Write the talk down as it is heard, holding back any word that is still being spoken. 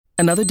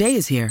Another day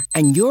is here,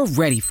 and you're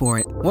ready for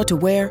it. What to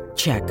wear?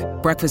 Check.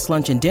 Breakfast,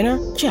 lunch, and dinner?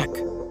 Check.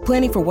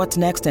 Planning for what's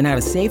next and how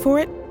to save for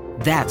it?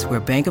 That's where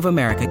Bank of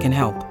America can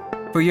help.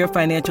 For your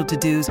financial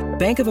to-dos,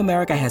 Bank of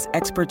America has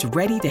experts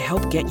ready to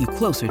help get you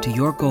closer to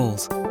your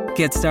goals.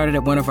 Get started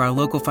at one of our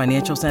local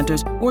financial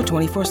centers or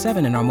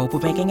 24/7 in our mobile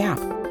banking app.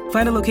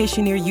 Find a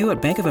location near you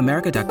at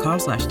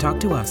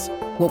bankofamerica.com/talktous.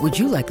 What would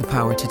you like the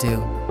power to do?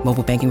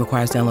 Mobile banking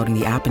requires downloading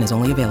the app and is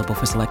only available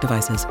for select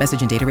devices.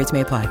 Message and data rates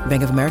may apply.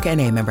 Bank of America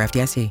N.A., member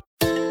FDIC.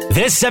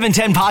 This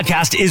 710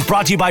 podcast is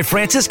brought to you by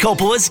Francis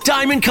Coppola's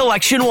Diamond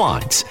Collection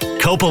Wines.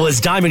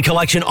 Coppola's Diamond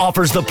Collection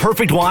offers the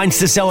perfect wines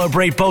to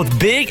celebrate both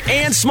big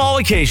and small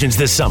occasions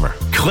this summer.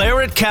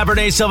 Claret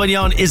Cabernet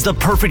Sauvignon is the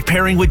perfect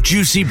pairing with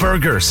juicy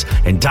burgers.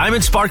 And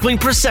Diamond Sparkling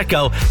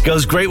Prosecco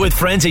goes great with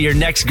friends at your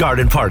next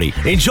garden party.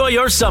 Enjoy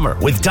your summer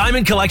with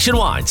Diamond Collection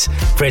Wines.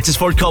 Francis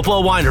Ford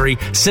Coppola Winery,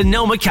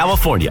 Sonoma,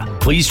 California.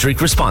 Please drink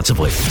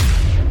responsibly.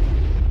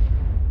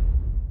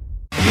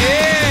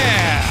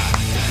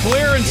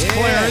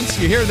 Clarence,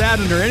 you hear that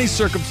under any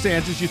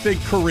circumstances. You think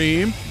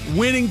Kareem,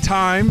 Winning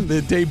Time,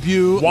 the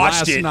debut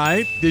last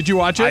night. Did you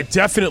watch it? I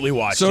definitely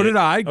watched it. So did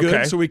I. Good.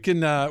 Okay. So we can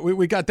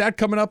we got that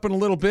coming up in a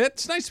little bit.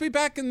 It's nice to be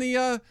back in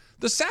the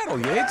saddle,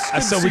 Yates.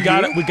 Good So to we see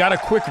got you. we got a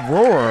quick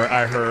roar.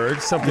 I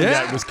heard something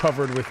Yeah. that was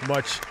covered with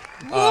much.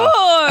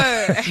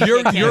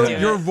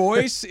 Your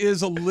voice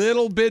is a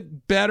little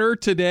bit better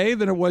today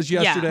than it was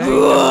yesterday.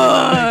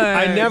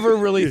 I never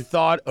really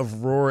thought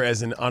of roar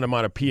as an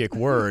onomatopoeic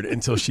word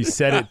until she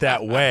said it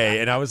that way,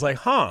 and I was like,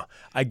 "Huh,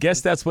 I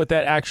guess that's what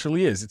that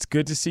actually is." It's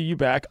good to see you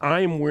back.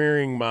 I am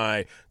wearing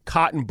my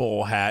Cotton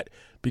Bowl hat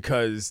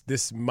because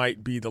this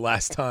might be the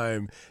last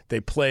time they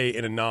play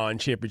in a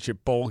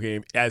non-championship bowl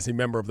game as a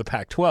member of the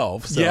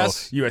Pac-12. So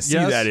Yes, USC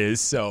yes. that is.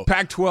 So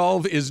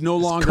Pac-12 is no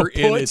longer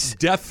in kaput. its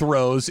death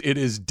throes. It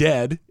is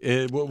dead.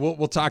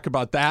 We'll talk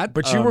about that.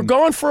 But you were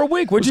gone for a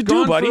week. What'd you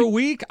do, buddy? For a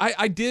week.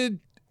 I did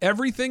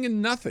everything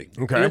and nothing.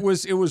 Okay. It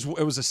was a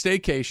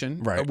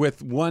staycation, Right.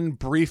 with one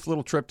brief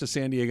little trip to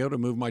San Diego to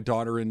move my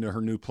daughter into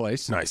her new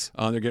place. Nice.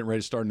 They're getting ready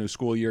to start a new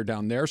school year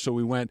down there, so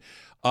we went.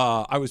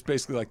 I was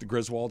basically like the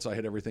Griswolds. I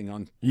had everything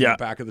on the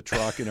back of the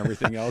truck and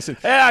everything else. And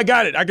Yeah, I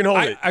got it. I can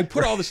hold it. I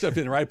put all the stuff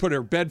in there. Right? I put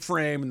her bed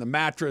frame and the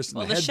mattress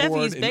and the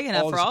headboard. Chevy's big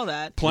enough for all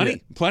that.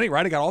 Plenty,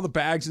 right? I got all the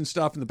bags and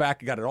stuff in the back.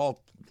 I got it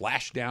all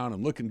lashed down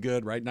and looking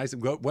good, right? Nice.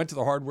 And went to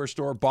the hardware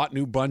store, bought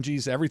new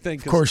bungees, everything.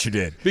 Of course you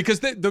did.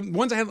 Because the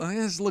ones I had, I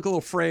just look a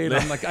little frayed.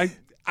 I'm like,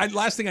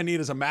 last thing I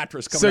need is a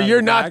mattress coming So out of you're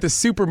the not bag. the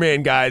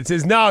Superman guy that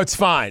says, no, it's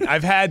fine.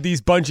 I've had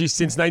these bungees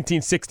since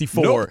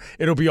 1964. Nope.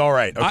 It'll be all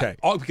right. Okay.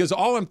 Because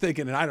all I'm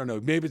thinking, and I don't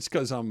know, maybe it's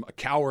because I'm a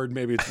coward,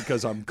 maybe it's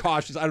because I'm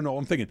cautious. I don't know.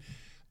 I'm thinking,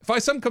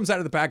 if something comes out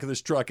of the back of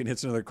this truck and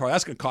hits another car,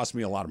 that's going to cost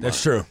me a lot of money.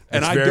 That's true.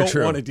 And That's I very don't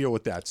true. want to deal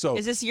with that. So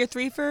Is this year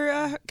 3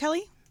 for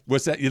Kelly?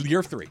 what's that?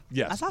 Year 3.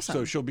 Yes. That's awesome.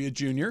 So she'll be a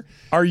junior.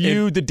 Are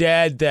you the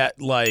dad that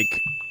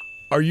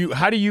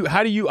how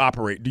do you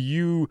operate? Do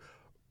you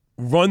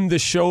run the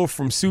show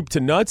from soup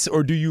to nuts,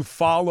 or do you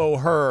follow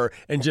her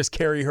and just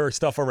carry her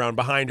stuff around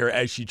behind her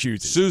as she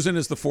chooses? Susan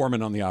is the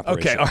foreman on the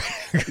operation. Okay, all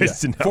right. Good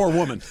to know.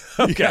 Forewoman.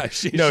 Okay.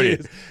 Yeah,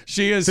 Noted.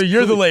 she is. So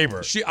you're the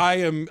labor. I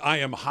am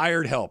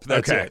hired help.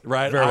 That's Okay. it.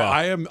 Right. Very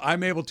well.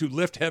 I'm able to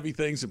lift heavy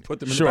things and put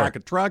them in Sure. the back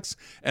of trucks.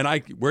 And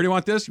where do you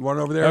want this? You want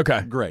it over there?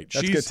 Okay. Great.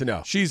 That's good to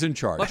know. She's in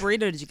charge. What burrito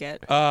did you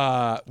get?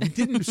 We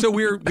didn't. So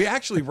we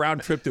actually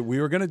round tripped it.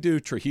 We were going to do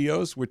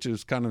Trujillo's, which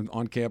is kind of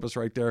on campus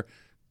right there.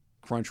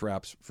 Crunch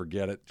wraps,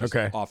 forget it. Just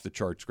Okay. off the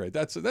charts, great.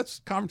 That's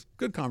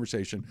good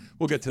conversation.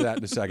 We'll get to that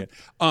in a second.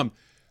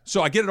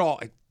 So I get it all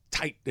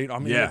tight.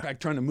 I'm in the back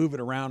trying to move it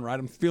around. Right,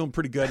 I'm feeling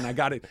pretty good, and I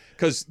got it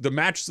because the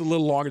match is a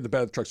little longer than the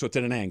bed of the truck, so it's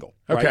at an angle.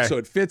 Right? Okay. So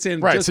it fits in.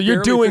 Right. just So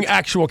you're barely doing fits.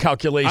 actual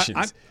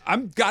calculations.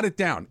 I'm got it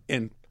down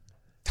and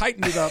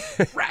tightened it up,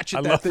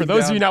 ratchet that thing for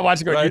those down, of you not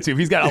watching on right? YouTube,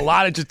 he's got a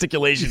lot of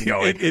gesticulation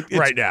going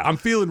right now. I'm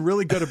feeling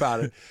really good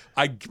about it.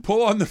 I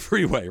pull on the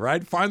freeway,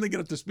 right? Finally get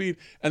up to speed,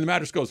 and the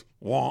mattress goes,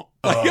 wonk.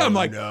 I'm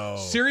like,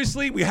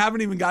 seriously? We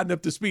haven't even gotten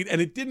up to speed. And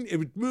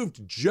it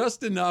moved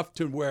just enough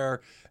to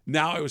where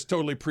now I was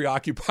totally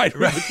preoccupied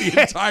with it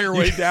the entire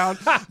way down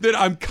that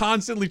I'm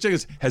constantly checking.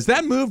 Has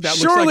that moved? That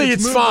Surely looks like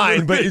it's moved a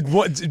fine, little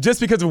but bit. just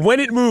because of when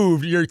it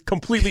moved, you're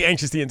completely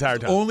anxious the entire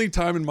time. Only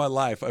time in my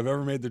life I've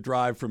ever made the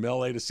drive from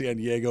LA to San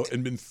Diego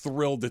and been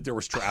thrilled that there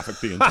was traffic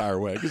the entire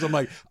way. Because I'm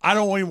like, I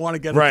don't even want to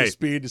get up Right. to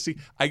speed to see.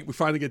 We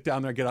finally get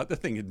down there, get out. The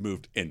thing had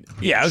moved an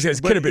Yeah, I was gonna say,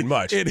 it inch. could have But been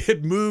much. It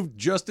had moved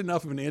just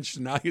enough of an inch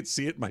to now I could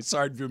see it in my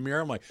side view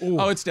mirror. I'm like,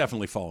 oh, it's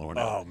definitely following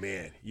it. Oh,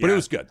 man. But Yeah. it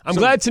was good. I'm So-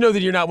 glad to know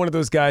that you're not one of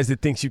those guys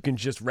that thinks you can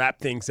just wrap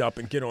things up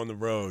and get on the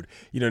road.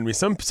 You know what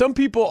I mean? Some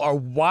people are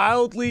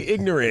wildly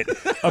ignorant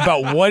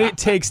about what it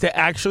takes to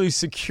actually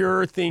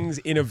secure things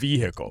in a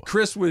vehicle.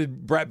 Chris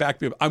would back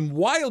me up. I'm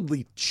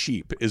wildly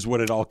cheap is what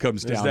it all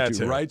comes down that to,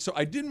 too. right? So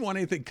I didn't want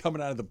anything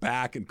coming out of the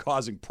back and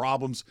causing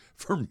problems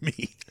for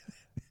me.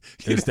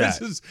 Who's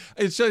that?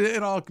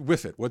 And I'll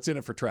whiff it. What's in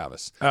it for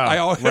Travis? Oh,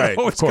 it right,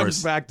 always of course.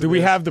 comes back to Do we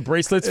this. have the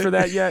bracelets for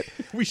that yet?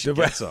 We should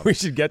get some. We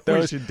should get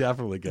those. We should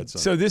definitely get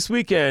some. So this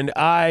weekend,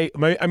 I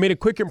made a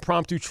quick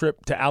impromptu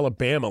trip to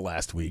Alabama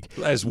last week.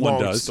 As one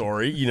Long does.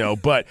 story,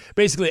 but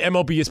basically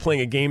MLB is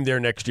playing a game there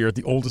next year at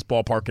the oldest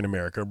ballpark in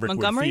America, Rickwood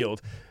Montgomery?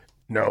 Field.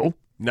 No,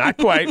 not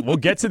quite. We'll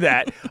get to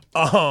that.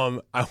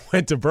 I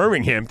went to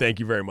Birmingham. Thank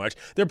you very much.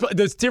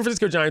 The San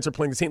Francisco Giants are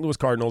playing the St. Louis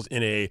Cardinals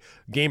in a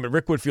game at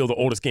Rickwood Field, the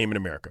oldest game in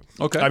America.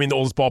 Okay. I mean, the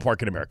oldest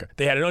ballpark in America.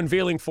 They had an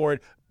unveiling for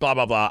it, blah,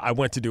 blah, blah. I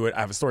went to do it.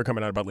 I have a story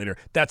coming out about later.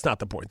 That's not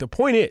the point. The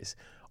point is,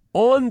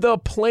 on the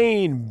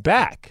plane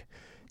back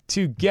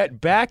to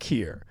get back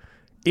here,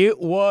 it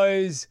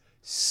was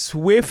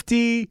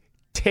Swiftie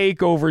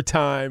takeover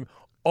time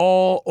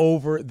all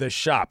over the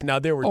shop. Now,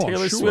 there were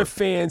Taylor Swift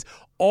fans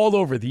all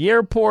over the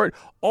airport,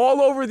 all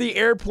over the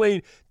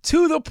airplane,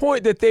 to the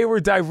point that they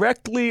were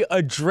directly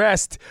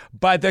addressed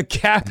by the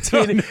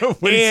captain and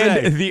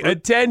the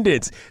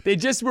attendants. They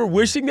just were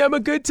wishing them a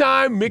good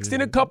time, mixed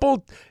in a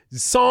couple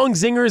song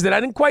zingers that I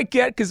didn't quite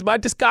get because my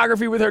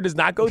discography with her does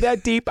not go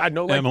that deep. I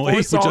know like Emily,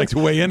 4 songs would you like to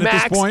weigh in max,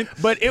 at this point?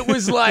 But it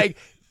was like,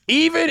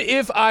 even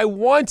if I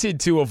wanted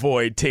to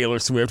avoid Taylor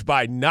Swift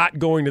by not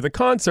going to the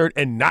concert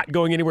and not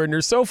going anywhere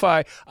near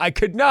SoFi, I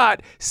could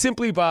not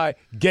simply by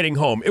getting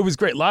home. It was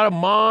great. A lot of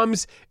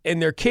moms and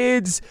their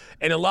kids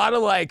and a lot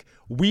of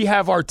we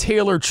have our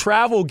Taylor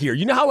travel gear.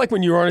 You know how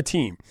when you're on a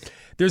team,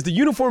 there's the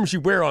uniforms you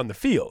wear on the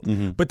field,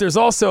 but there's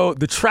also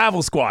the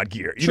travel squad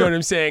gear. You know what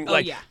I'm saying?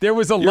 There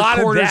was a lot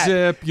of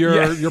that. Your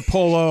quarter zip, your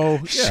polo.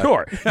 Yeah.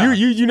 Sure.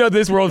 You know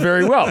this world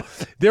very well.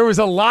 There was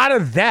a lot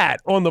of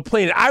that on the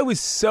plane. I was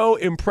so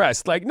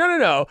impressed.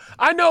 No.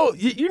 I know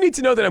you need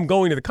to know that I'm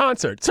going to the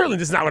concert. Certainly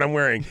this is not what I'm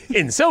wearing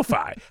in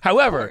SoFi.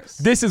 However,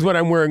 this is what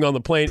I'm wearing on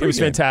the plane. It was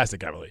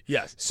fantastic, Emily.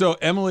 Yes. So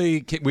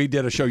Emily, we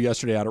did a show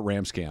yesterday out at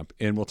Rams camp,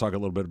 and we'll talk a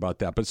little bit about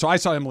that. But so I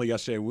saw Emily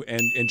yesterday,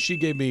 and she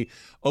gave me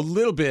a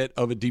little bit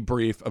of a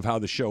debrief of how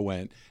the show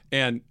went.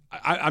 And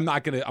I'm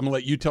gonna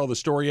let you tell the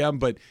story, Em,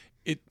 but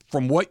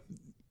from what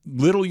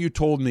little you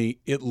told me,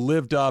 it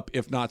lived up,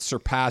 if not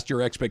surpassed,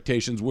 your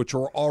expectations, which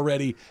were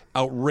already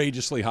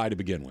outrageously high to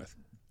begin with.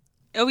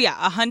 Oh yeah,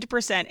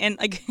 100%. And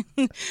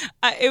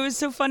it was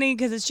so funny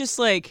because it's just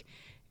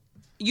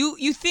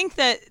you think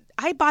that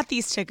I bought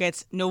these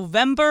tickets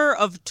November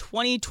of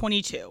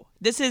 2022.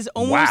 This is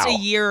almost a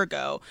year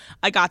ago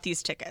I got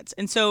these tickets.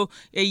 And so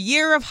a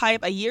year of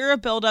hype, a year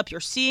of buildup.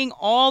 You're seeing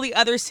all the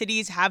other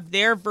cities have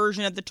their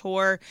version of the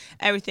tour,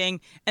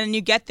 everything. And then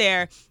you get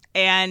there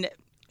and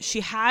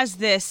she has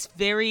this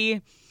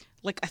very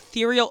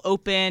ethereal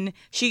open.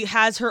 She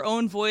has her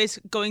own voice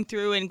going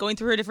through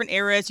her different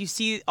eras. You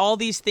see all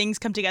these things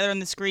come together on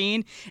the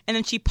screen, and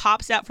then she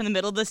pops out from the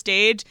middle of the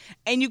stage,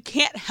 and you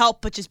can't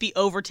help but just be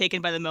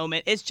overtaken by the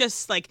moment. It's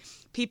just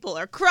people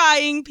are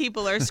crying,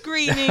 people are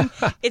screaming.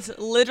 It's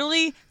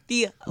literally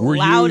the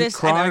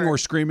loudest. Were you crying I've ever. or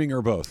screaming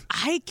or both?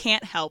 I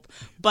can't help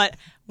but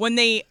when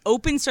they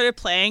started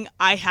playing,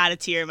 I had a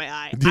tear in my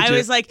eye. I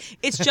was like,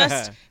 it's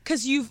just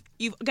because you've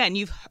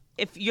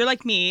if you're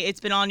like me, it's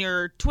been on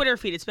your Twitter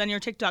feed, it's been on your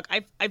TikTok.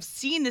 I've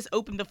seen this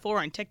open before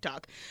on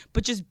TikTok,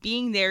 but just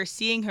being there,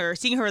 seeing her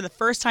the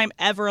first time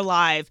ever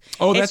live.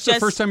 Oh, that's the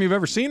first time you've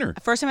ever seen her.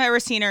 First time I've ever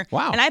seen her.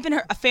 Wow. And I've been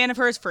a fan of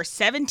hers for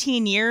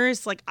 17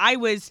 years. I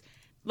was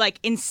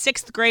in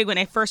 6th grade when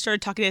I first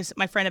started talking to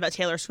my friend about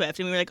Taylor Swift,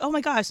 and we were like, oh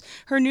my gosh,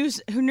 her new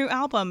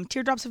album,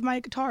 Teardrops of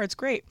My Guitar, it's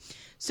great.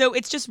 So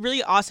it's just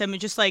really awesome.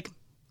 It's just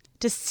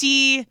to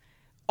see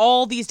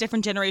all these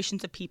different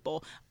generations of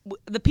people.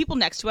 The people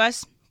next to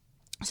us.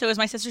 So it was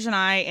my sisters and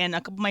I and a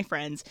couple of my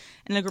friends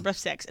and a group of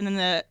 6. And then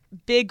the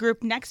big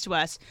group next to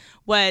us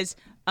was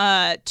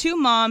 2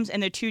 moms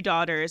and their 2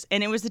 daughters.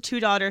 And it was the 2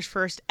 daughters'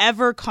 first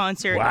ever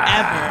concert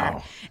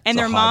ever. And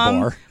their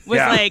mom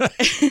was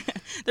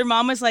their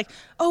mom was like,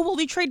 oh, will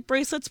you trade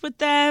bracelets with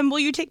them? Will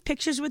you take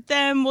pictures with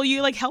them? Will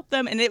you help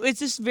them? And it was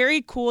just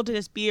very cool to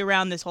just be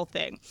around this whole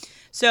thing.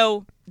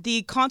 So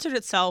the concert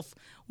itself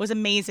was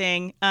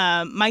amazing.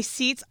 My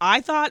seats,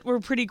 I thought,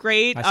 were pretty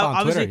great. I saw on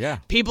obviously, Twitter, yeah.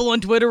 People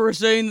on Twitter were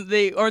saying that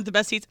they aren't the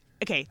best seats.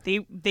 Okay,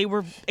 they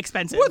were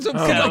expensive.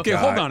 Okay,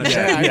 hold on a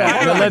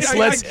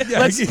second.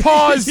 Let's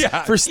pause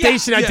for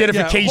station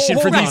identification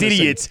for these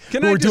idiots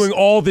who are doing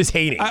all this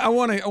hating. I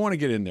want to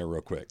get in there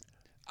real quick.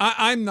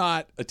 I'm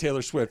not a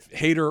Taylor Swift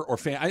hater or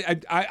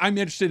fan. I'm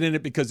interested in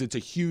it because it's a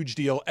huge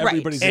deal.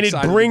 Everybody's and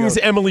excited. It brings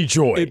to go. Emily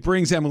joy. It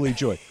brings Emily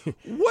joy.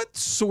 What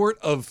sort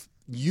of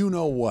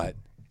what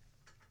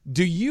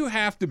do you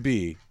have to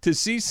be to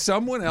see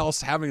someone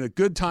else having a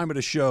good time at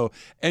a show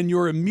and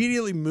your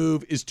immediately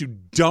move is to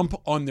dump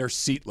on their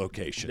seat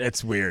location?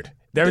 That's weird.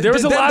 There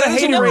was a lot of You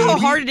hating. know how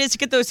hard it is to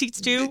get those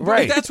seats too?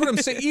 Right. That's what I'm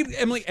saying. Even,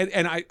 Emily,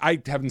 and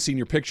I haven't seen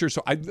your picture,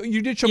 so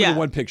you did show me the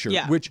one picture,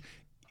 which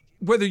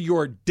whether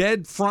you're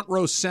dead front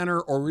row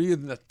center or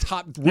even the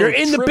top row, you're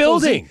in the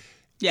building.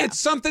 It's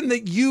something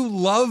that you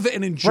love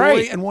and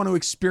enjoy and want to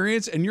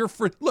experience, and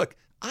look,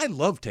 I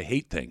love to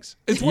hate things.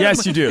 It's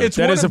you do. It's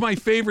one of my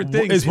favorite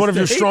things. It's one of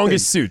your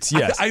strongest things. suits,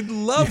 yes. I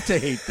love to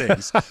hate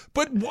things.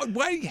 But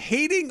why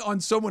hating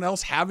on someone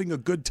else having a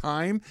good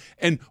time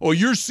and,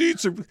 your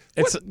seats are...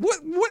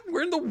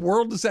 Where in the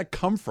world does that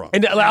come from?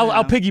 And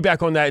I'll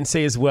piggyback on that and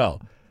say as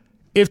well,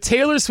 if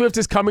Taylor Swift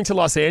is coming to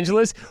Los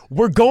Angeles,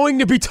 we're going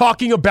to be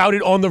talking about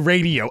it on the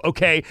radio,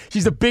 okay?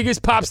 She's the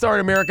biggest pop star in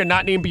America,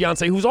 not named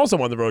Beyonce, who's also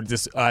on the road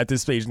at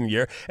this stage in the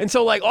year. And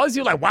so, all these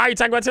people are like, why are you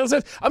talking about Taylor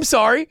Swift? I'm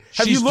sorry.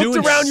 Have you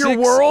looked around your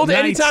world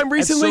anytime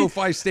recently? At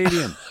SoFi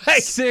Stadium.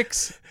 Hey,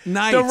 6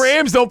 nights. The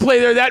Rams don't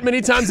play there that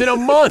many times in a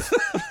month.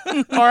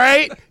 All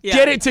right? Yeah.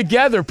 Get it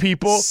together,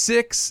 people.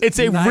 6 It's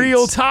a nights.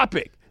 Real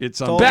topic. It's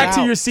back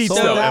to your seats,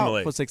 though,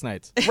 Emily. For 6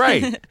 nights.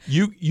 Right.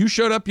 You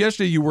showed up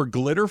yesterday. You were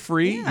glitter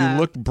free. Yeah. You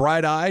looked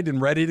bright-eyed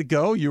and ready to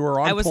go. You were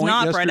on point I was yesterday.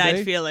 not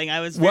bright-eyed feeling. I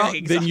was very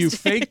exhausted. Then you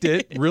faked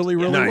it really,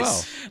 really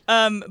Nice.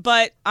 well.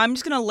 But I'm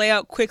just going to lay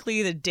out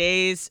quickly the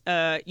days,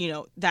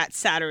 that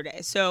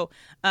Saturday. So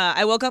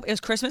I woke up. It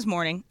was Christmas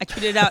morning. I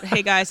tweeted out,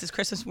 hey, guys, it's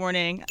Christmas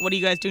morning. What are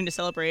you guys doing to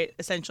celebrate,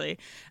 essentially?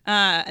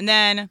 And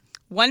then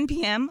 1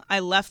 p.m., I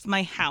left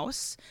my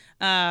house.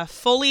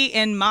 Fully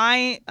in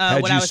my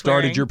Had what you I was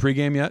started wearing. your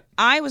pregame yet?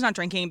 I was not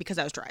drinking because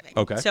I was driving.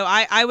 Okay. So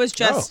I was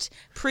just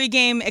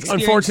pregame experiencing.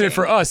 Unfortunate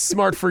for us,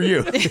 smart for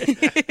you.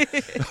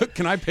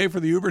 Can I pay for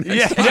the Uber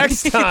next time?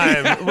 Next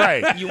time.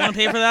 Right. You want to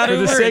pay for that? For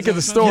the Uber? sake of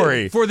the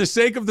story. For the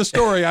sake of the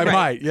story, I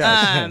might.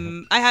 Yes.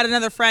 I had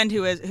another friend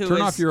who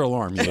Turn off your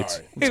alarm,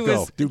 Yates. Let's who go.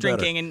 was Do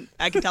drinking, better. and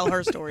I could tell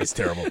her stories. It's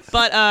terrible.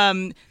 But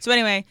so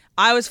anyway,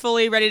 I was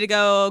fully ready to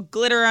go,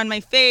 glitter on my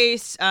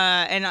face,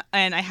 and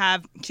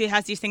she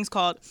has these things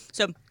called,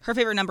 so her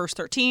favorite number is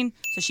 13,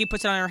 so she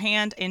puts it on her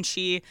hand, and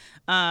she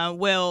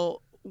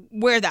will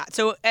wear that.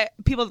 So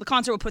people at the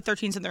concert will put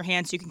 13s in their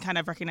hands so you can kind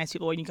of recognize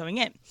people when you're going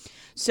in.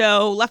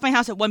 So left my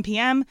house at 1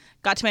 p.m.,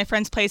 got to my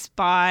friend's place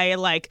by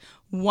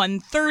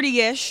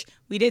 1:30ish.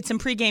 We did some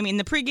pre-gaming.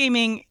 The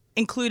pre-gaming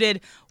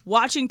included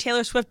watching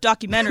Taylor Swift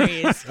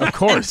documentaries Of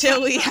course.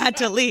 until we had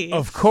to leave.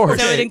 Of course.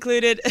 So it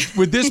included...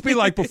 Would this be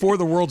like before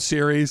the World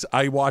Series,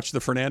 I watched the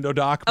Fernando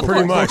doc?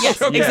 Pretty much.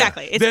 Yes, Okay.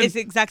 exactly. It's Then the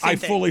exact same I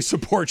thing. fully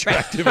support your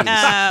activities.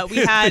 We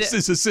had... This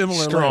is a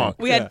similar Strong. lane.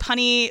 We had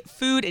punny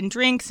food and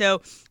drink.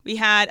 So we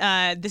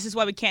had, this is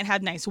why we can't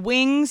have nice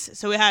wings.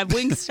 So we had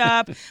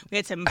Wingstop. We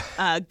had some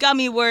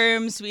gummy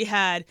worms. We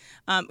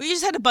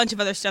just had a bunch of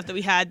other stuff that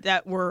we had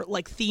that were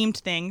themed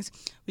things.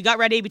 We got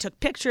ready. We took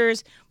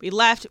pictures. We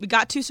left. We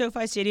got to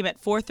SoFi Stadium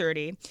at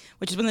 4:30,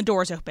 which is when the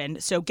doors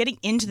opened. So getting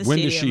into the When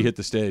stadium. does she hit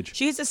the stage?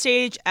 She hits the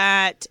stage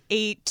at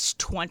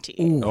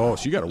 8:20. Oh,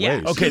 so you got a Yeah.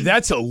 ways. Okay,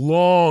 that's a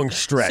long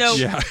stretch. So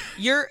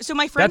so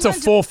my friends That's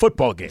a full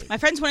football game. My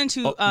friends went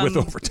into with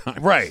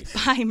overtime. Right.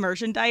 buy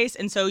merchandise,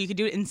 and so you could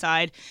do it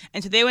inside.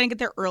 And so they went and get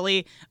there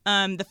early.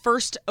 The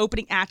first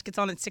opening act gets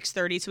on at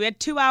 6:30, so we had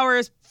 2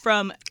 hours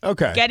from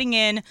getting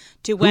in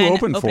to when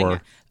opened opening for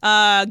it.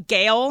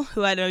 Gail,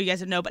 who I know you guys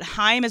don't know, but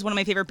Haim is one of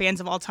my favorite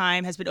bands of all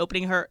time, has been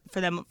opening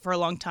for them for a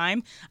long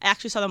time. I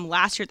actually saw them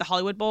last year at the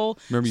Hollywood Bowl.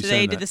 Remember you so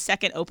saying they did that. the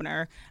second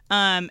opener.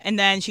 And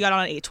then she got on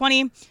at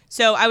 8:20.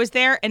 So I was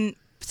there, and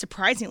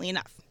surprisingly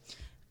enough,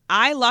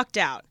 I lucked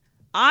out.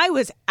 I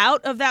was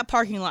out of that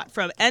parking lot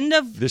from end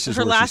of This is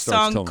her where last she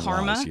starts song, telling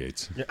Karma, lies,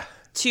 Yates.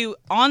 to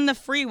on the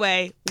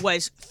freeway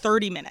was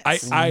 30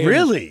 minutes.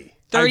 Really?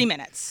 30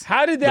 minutes.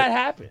 How did that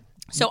happen?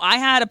 So I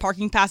had a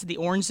parking pass at the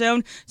Orange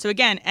Zone. So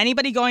again,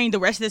 anybody going the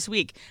rest of this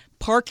week,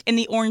 park in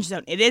the Orange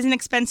Zone. It is an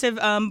expensive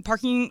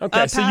parking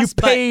pass. So you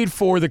paid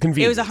for the It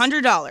convenience. was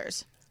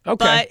 $100. Okay.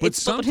 But But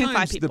it's split between 5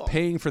 sometimes people. the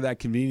paying for that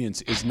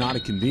convenience is not a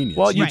convenience.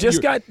 Well, you Right.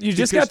 just got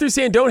through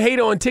saying don't hate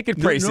on ticket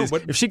No, prices.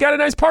 but- if she got a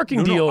nice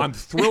parking deal, I'm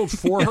thrilled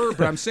for her,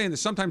 but I'm saying that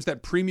sometimes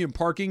that premium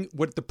parking,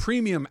 what the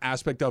premium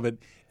aspect of it,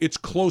 it's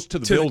close to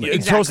the building.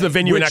 it's close to the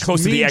venue and Which not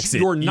close to the means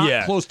exit. You're not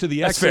Yeah. close to the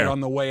That's exit fair. on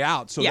the way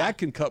out, so Yeah. that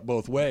can cut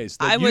both ways.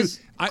 I was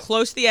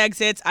close to the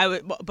exits.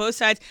 Both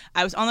sides.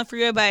 I was on the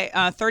freeway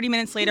by 30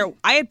 minutes later.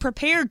 I had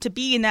prepared to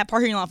be in that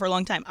parking lot for a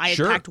long time. I had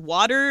Sure. packed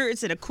water.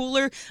 It's in a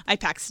cooler. I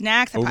packed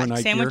snacks. I Overnight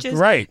packed gear. sandwiches.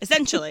 Right.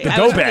 Essentially. the I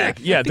go was bag.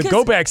 ready. Yeah, the Because-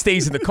 go bag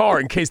stays in the car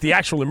in case the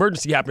actual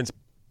emergency happens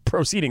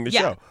proceeding the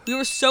show. We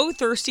were so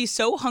thirsty,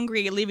 so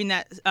hungry leaving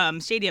that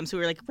stadium, so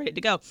we were ready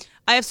to go.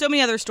 I have so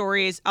many other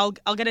stories. I'll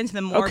get into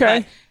them more. Okay.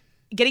 But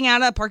getting out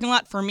of that parking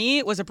lot for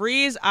me was a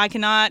breeze. I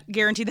cannot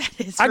guarantee that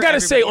is. I gotta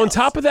say, on else.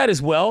 top of that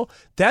as well,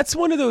 that's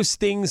one of those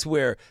things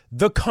where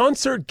the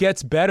concert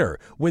gets better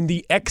when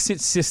the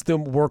exit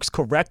system works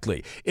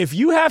correctly. If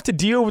you have to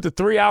deal with a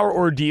 3-hour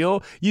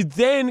ordeal, you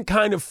then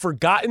kind of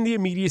forgotten the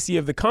immediacy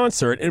of the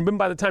concert, and then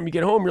by the time you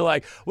get home, you're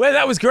like, well,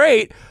 that was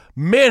great.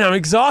 Man, I'm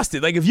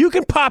exhausted. Like, if you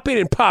can pop in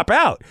and pop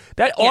out,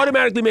 that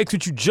automatically makes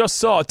what you just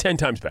saw 10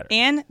 times better.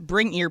 And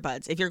bring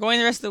earbuds. If you're going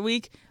the rest of the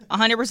week,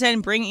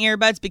 100% bring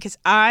earbuds because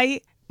my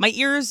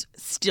ears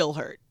still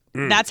hurt.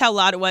 That's how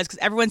loud it was because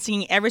everyone's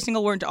singing every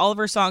single word to all of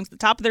her songs at the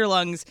top of their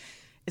lungs.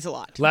 It's a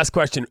lot. Last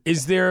question.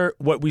 Is there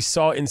what we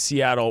saw in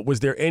Seattle, was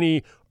there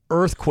any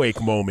earthquake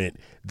moment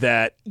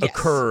that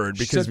occurred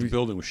because the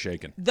building was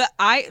shaking.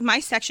 My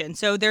section.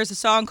 So there's a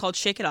song called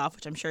 "Shake It Off,"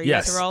 which I'm sure you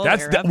guys are all aware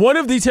of. That's one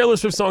of the Taylor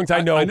Swift songs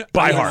I know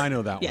by heart. I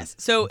know that one. Yes.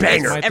 So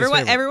Banger.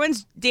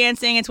 Everyone's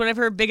dancing. It's one of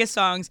her biggest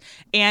songs,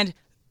 and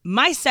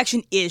my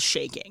section is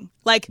shaking.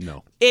 Like,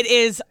 no, it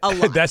is a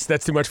lot.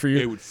 That's too much for you.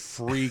 It would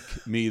freak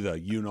me the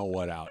you know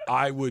what out.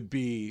 I would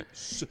be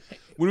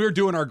when we were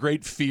doing our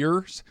great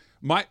fears.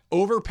 My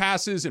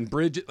overpasses and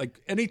bridges,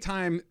 like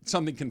anytime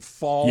something can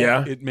fall,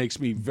 it makes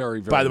me very,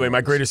 very By the way, my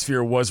nervous. greatest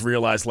fear was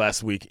realized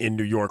last week in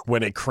New York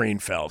when a crane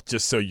fell,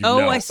 just so you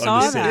know. Oh, I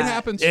saw that. It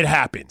happens. It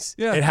happens.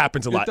 Yeah, it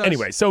happens a lot. does.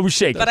 Anyway, so we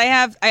shake. But I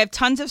have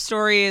tons of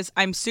stories.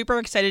 I'm super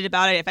excited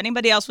about it. If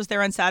anybody else was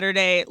there on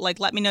Saturday, like,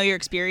 let me know your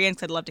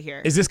experience. I'd love to hear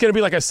it. Is this going to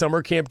be like a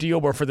summer camp deal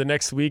where for the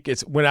next week,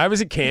 it's when I was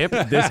at camp,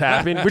 this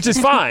happened, which is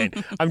fine.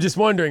 I'm just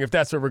wondering if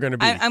that's where we're going to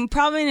be. I'm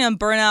probably going to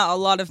burn out a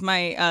lot of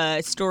my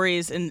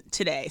stories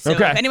today. So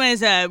Okay. if anyone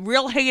is a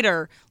real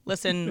hater,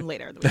 listen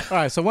later. All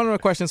right, so one of our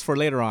questions for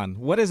later on.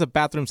 What is a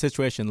bathroom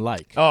situation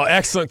like? Oh,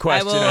 excellent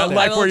question. I I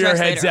like will where your address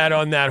head's later at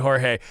on that,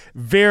 Jorge.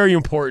 Very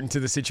important to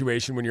the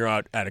situation when you're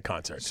out at a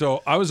concert.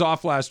 So I was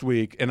off last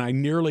week, and I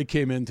nearly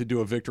came in to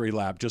do a victory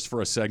lap just for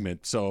a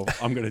segment. So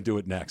I'm going to do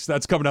it next.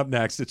 That's coming up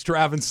next. It's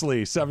Travis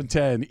Lee,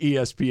 710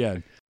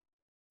 ESPN.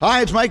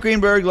 Hi, it's Mike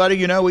Greenberg letting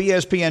you know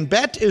ESPN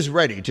Bet is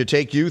ready to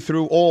take you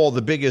through all the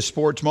biggest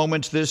sports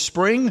moments this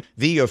spring.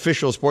 The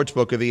official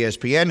sportsbook of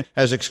ESPN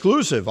has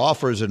exclusive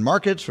offers and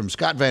markets from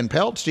Scott Van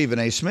Pelt, Stephen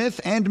A. Smith,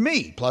 and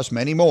me, plus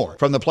many more.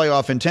 From the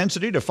playoff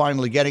intensity to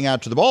finally getting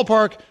out to the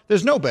ballpark,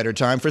 there's no better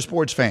time for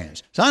sports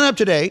fans. Sign up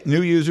today.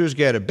 New users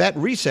get a bet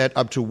reset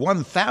up to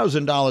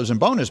 $1,000 in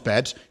bonus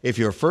bets if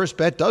your first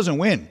bet doesn't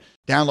win.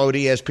 Download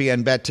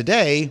ESPN Bet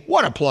today.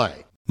 What a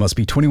play. Must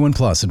be 21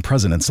 plus and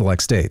present in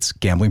select states.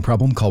 Gambling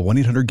problem? Call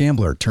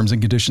 1-800-GAMBLER. Terms and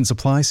conditions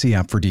apply. See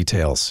app for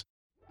details.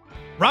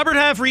 Robert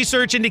Half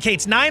research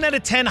indicates 9 out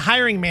of 10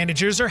 hiring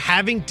managers are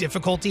having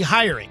difficulty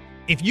hiring.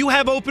 If you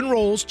have open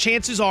roles,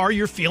 chances are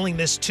you're feeling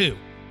this too.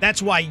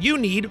 That's why you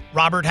need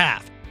Robert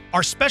Half.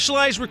 Our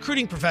specialized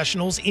recruiting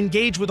professionals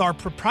engage with our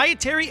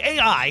proprietary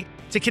AI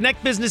to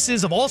connect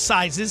businesses of all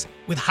sizes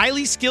with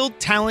highly skilled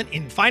talent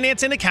in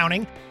finance and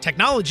accounting,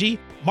 technology,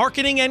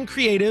 marketing and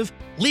creative,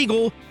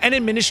 legal, and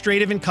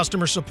administrative and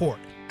customer support.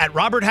 At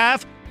Robert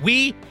Half,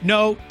 we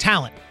know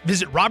talent.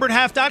 Visit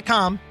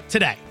roberthalf.com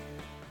today.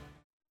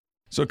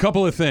 So a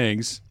couple of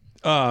things.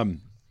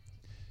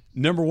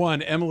 Number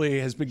one,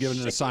 Emily has been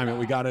given an assignment.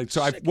 We got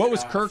to. What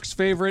was Kirk's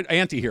favorite?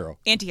 Antihero.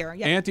 Antihero,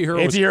 yeah.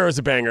 Antihero is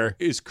a banger.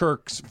 Is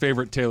Kirk's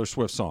favorite Taylor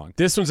Swift song.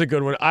 This one's a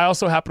good one. I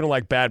also happen to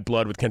like Bad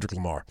Blood with Kendrick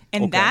Lamar.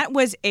 And that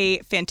was a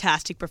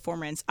fantastic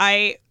performance.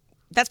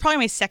 That's probably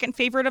my second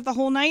favorite of the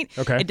whole night.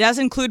 Okay. It does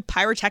include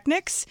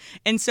pyrotechnics,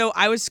 and so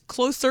I was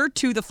closer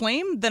to the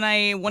flame than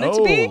I wanted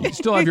to be. You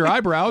still have your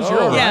eyebrows.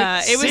 You're all right.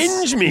 Yeah, it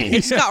was. Singe me.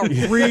 It just got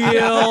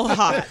real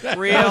hot.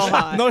 Real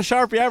hot. No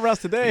Sharpie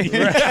eyebrows today.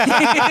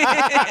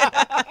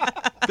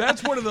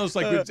 That's one of those,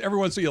 like, every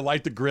once in a while you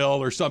light the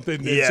grill or something.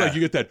 It's Yeah. like you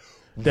get that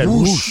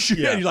whoosh.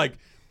 Yeah. And you're like,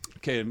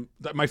 okay,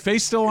 my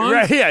face still on?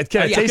 Right, yeah.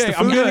 Can I taste the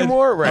food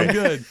anymore? Right. I'm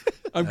good.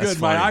 I'm good.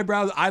 funny.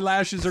 My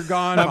eyelashes are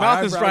gone. My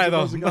mouth is dry,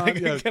 eyebrows though. are gone.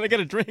 Yeah. Can I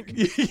get a drink?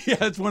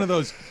 Yeah, it's one of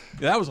those.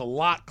 That was a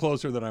lot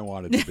closer than I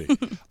wanted to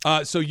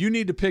be. So you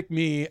need to pick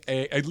me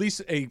at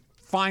least a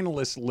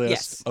finalist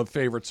list of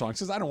favorite songs,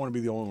 because I don't want to be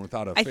the only one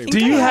without a favorite.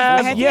 Do you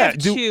have? I Yeah. have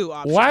two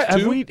options. Why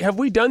Two? have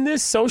we done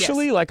this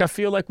socially? Yes. Like, I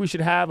feel like we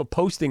should have a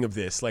posting of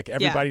this. Like,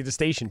 everybody at the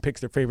station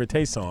picks their favorite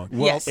Taste song.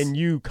 Yes. And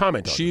you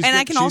comment on it. And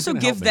I can also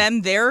give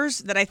them theirs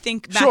that I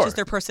think matches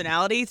their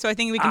personality. So I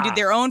think we can do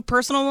their own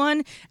personal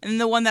one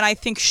and the one that I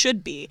think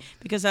should be,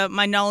 because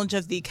my knowledge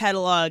of the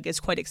catalog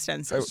is quite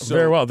extensive.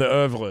 Very well. The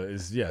oeuvre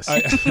is, yes.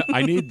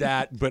 I need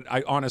that, but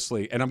I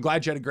honestly, and I'm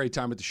glad you had a great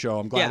time at the show.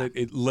 I'm glad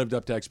it lived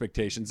up to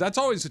expectations.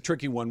 That's always a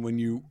tricky one when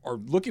you are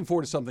looking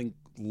forward to something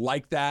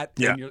like that.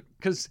 Yeah.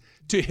 Because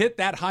to hit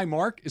that high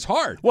mark is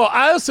hard. Well,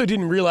 I also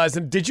didn't realize.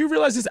 Did you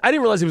realize this? I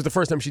didn't realize it was the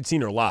first time she'd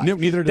seen her live. No,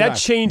 neither did that I.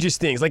 changes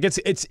things. Like,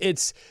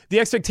 it's the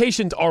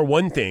expectations are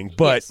one thing,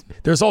 but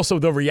there's also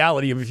the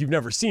reality of if you've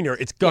never seen her,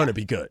 it's gonna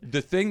be good.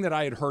 The thing that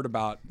I had heard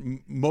about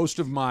most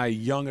of my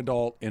young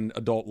adult and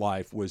adult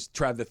life was,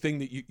 Trav, the thing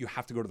that you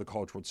have to go to the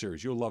College World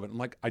Series. You'll love it. I'm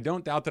like, I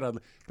don't doubt that.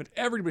 But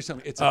everybody's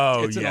telling me it's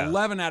an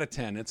 11 out of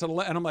 10. It's an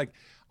 11, and I'm like,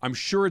 I'm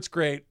sure it's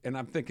great, and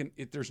I'm thinking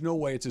there's no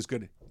way it's as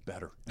good.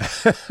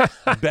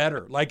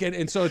 Better. Like,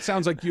 and so it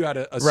sounds like you had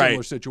a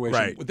similar situation.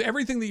 Right. With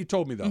everything that you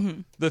told me, though,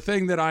 the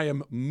thing that I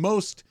am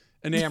most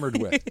enamored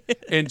with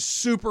and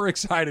super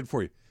excited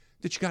for you,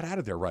 that you got out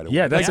of there right away.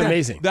 Yeah, that's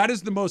amazing. That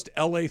is the most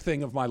LA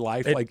thing of my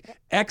life. Like,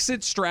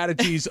 exit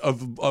strategies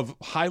of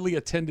highly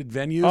attended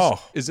venues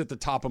is at the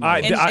top of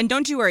my list. And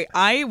don't you worry,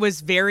 I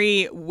was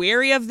very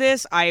wary of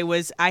this. When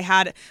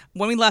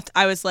we left,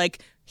 I was like,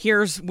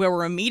 here's where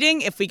we're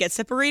meeting. If we get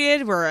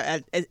separated, we're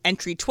at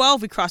entry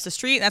 12. We cross the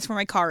street, and that's where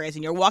my car is.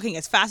 And you're walking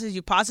as fast as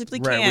you possibly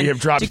can. Right, we have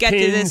dropped to get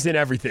pins to this. and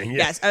everything. Yeah.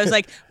 Yes, I was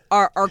like,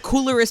 Our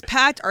cooler is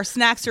packed. Our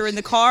snacks are in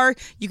the car.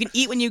 You can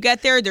eat when you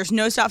get there. There's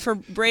no stop for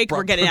break.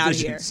 We're getting out of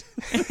here.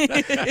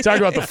 Talk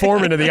about the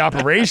foreman of the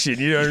operation.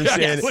 You know what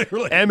I'm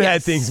saying? Em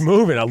had things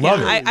moving. I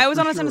love it. I was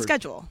on a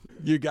schedule.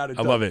 You got it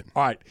done. I love it.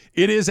 All right.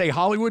 It is a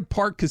Hollywood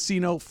Park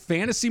Casino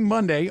Fantasy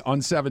Monday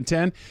on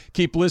 710.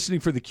 Keep listening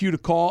for the cue to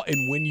call.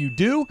 And when you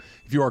do,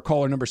 if you are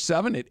caller number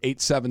 7 at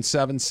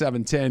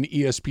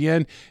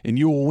 877-710-ESPN, and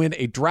you will win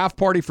a draft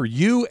party for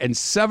you and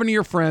 7 of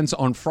your friends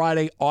on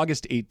Friday,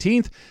 August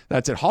 18th.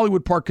 That's at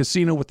Hollywood Park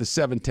Casino with the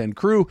 710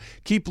 crew.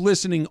 Keep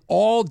listening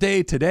all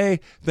day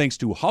today. Thanks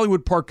to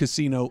Hollywood Park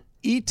Casino.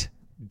 Eat,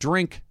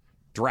 drink,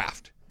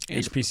 draft.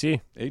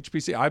 HPC.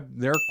 I'm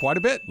there quite a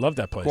bit. Love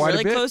that place.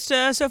 Really close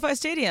to SoFi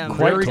Stadium.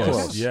 Very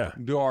close. Yeah.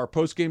 Do our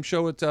post-game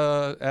show at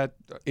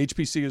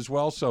HPC as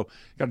well. So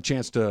got a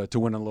chance to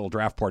win a little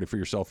draft party for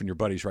yourself and your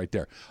buddies right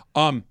there.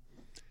 I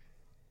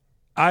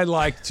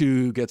like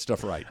to get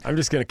stuff right. I'm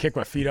just going to kick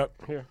my feet up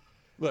here.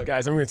 Look,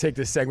 guys, I'm going to take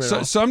this segment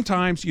off.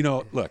 Sometimes,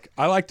 look,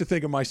 I like to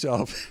think of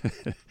myself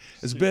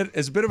as a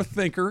bit of a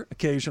thinker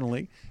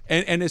occasionally,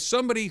 and as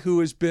somebody who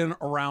has been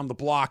around the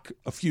block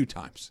a few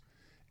times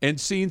and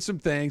seen some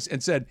things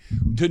and said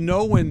to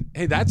know when,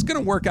 hey, that's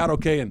going to work out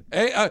okay. And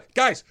hey,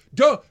 guys,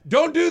 don't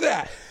do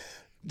that.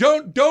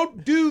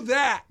 Don't do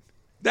that.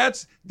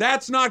 That's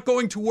not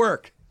going to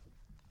work.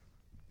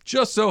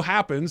 Just so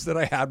happens that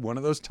I had one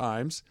of those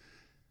times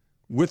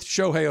with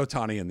Shohei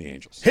Ohtani and the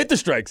Angels. Hit the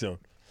strike zone.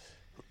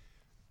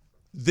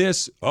 They're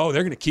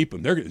going to keep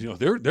him. They're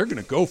going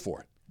to go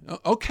for it.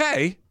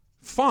 Okay,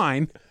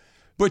 fine,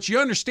 but you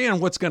understand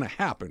what's going to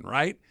happen,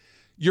 right?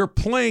 You're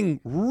playing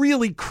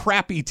really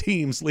crappy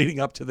teams leading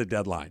up to the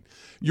deadline.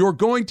 You're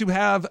going to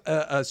have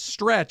a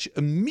stretch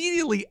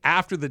immediately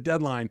after the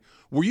deadline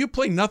where you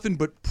play nothing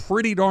but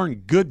pretty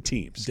darn good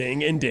teams.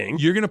 Ding and ding.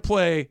 You're going to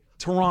play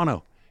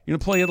Toronto. You're going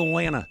to play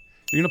Atlanta.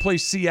 You're going to play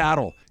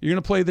Seattle. You're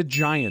going to play the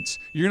Giants.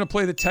 You're going to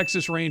play the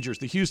Texas Rangers,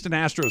 the Houston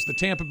Astros, the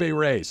Tampa Bay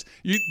Rays.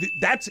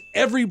 That's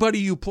everybody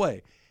you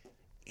play.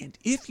 And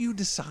if you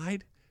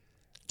decide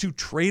to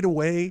trade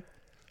away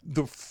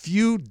the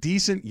few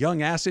decent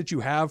young assets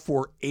you have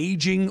for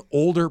aging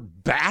older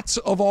bats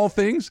of all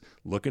things,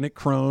 looking at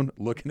Cron,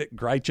 looking at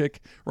Grichuk,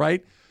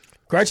 right?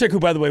 Grichuk, who,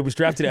 by the way, was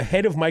drafted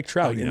ahead of Mike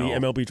Trout in the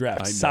MLB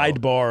draft.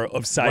 Sidebar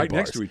of sidebars. Right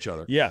next to each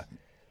other. Yeah.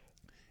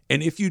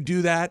 And if you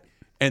do that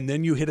and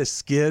then you hit a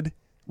skid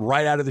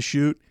right out of the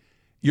chute,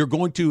 you're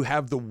going to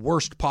have the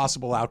worst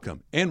possible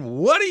outcome. And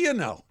what do you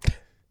know?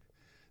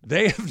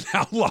 They have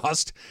now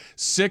lost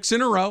 6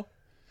 in a row.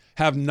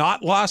 Have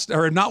not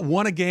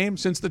won a game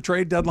since the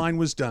trade deadline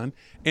was done,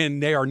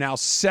 and they are now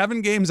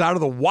 7 games out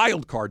of the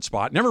wild card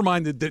spot. Never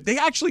mind that they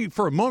actually,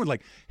 for a moment,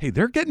 like, hey,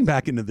 they're getting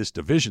back into this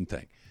division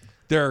thing.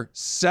 They're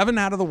 7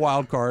 out of the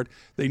wild card.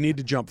 They need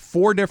to jump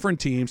 4 different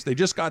teams. They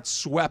just got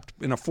swept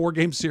in a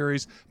 4-game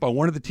series by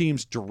one of the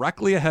teams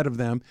directly ahead of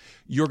them.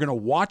 You're going to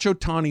watch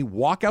Ohtani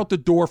walk out the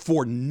door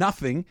for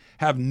nothing,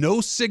 have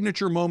no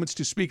signature moments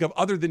to speak of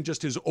other than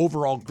just his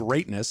overall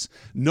greatness,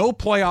 no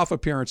playoff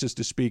appearances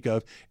to speak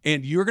of,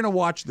 and you're going to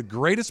watch the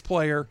greatest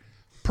player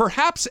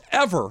perhaps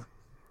ever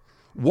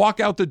walk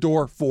out the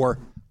door for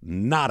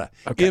nada.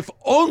 Okay. If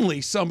only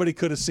somebody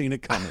could have seen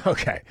it coming.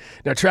 Okay.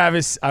 Now,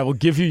 Travis, I will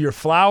give you your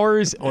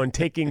flowers on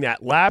taking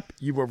that lap.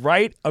 You were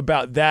right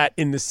about that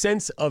in the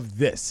sense of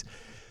this.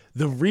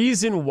 The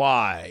reason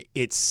why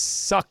it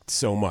sucked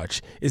so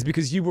much is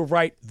because you were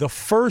right the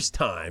first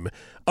time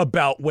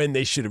about when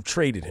they should have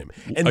traded him.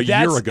 And a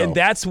year ago. And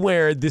that's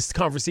where this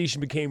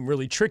conversation became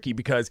really tricky,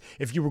 because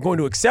if you were going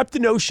to accept the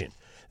notion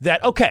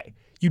that, okay,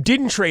 you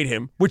didn't trade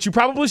him, which you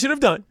probably should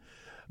have done,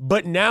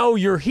 but now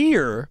you're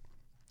here,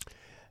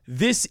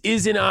 this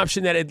is an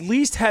option that at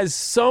least has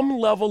some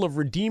level of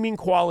redeeming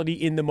quality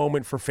in the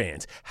moment for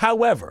fans.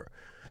 However,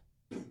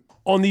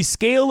 on the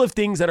scale of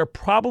things that are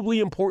probably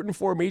important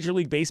for a Major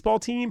League Baseball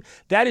team,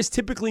 that is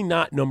typically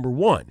not number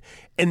one.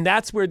 And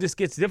that's where this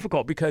gets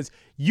difficult, because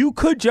you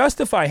could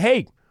justify,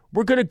 hey,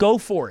 we're going to go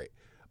for it.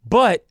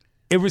 But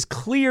it was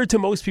clear to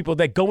most people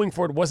that going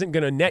for it wasn't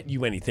going to net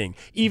you anything,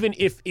 even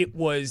if it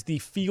was the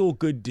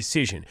feel-good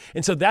decision.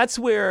 And so that's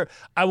where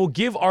I will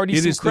give Artie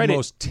some credit. It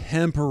is the most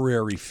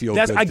temporary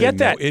feel-good thing. I get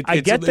that. I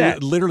get that.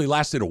 It literally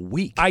lasted a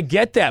week. I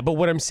get that. But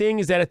what I'm saying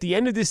is that at the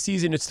end of this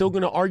season, it's still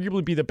going to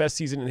arguably be the best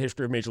season in the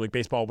history of Major League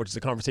Baseball, which is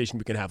a conversation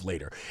we can have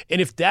later.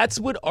 And if that's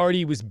what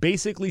Artie was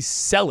basically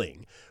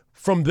selling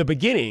from the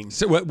beginning.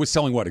 So what was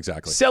selling what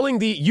exactly? Selling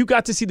you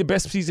got to see the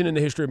best season in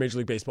the history of Major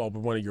League Baseball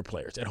with one of your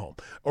players at home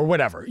or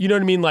whatever. You know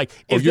what I mean? Like,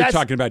 if you're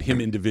talking about him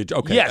individually.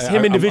 Okay. Yes,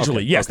 him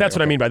individually. Okay, yes, that's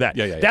what I mean by that.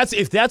 Yeah.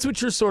 If that's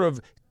what you're sort of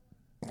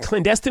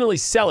clandestinely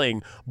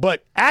selling,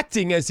 but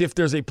acting as if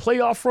there's a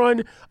playoff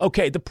run.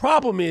 Okay, the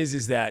problem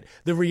is that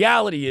the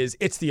reality is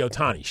it's the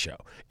Ohtani show.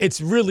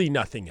 It's really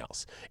nothing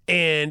else.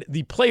 And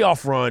the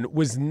playoff run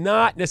was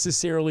not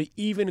necessarily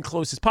even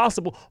close as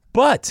possible,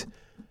 but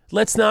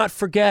let's not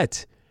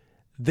forget,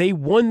 They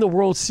won the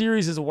World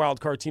Series as a wild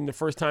card team the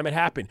first time it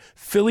happened.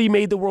 Philly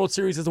made the World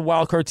Series as a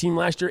wild card team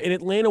last year, and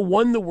Atlanta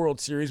won the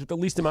World Series with the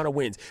least amount of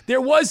wins.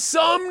 There was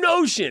some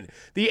notion,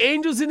 the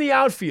Angels in the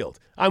outfield,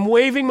 I'm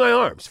waving my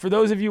arms for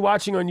those of you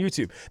watching on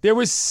YouTube, there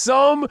was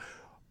some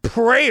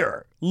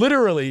prayer,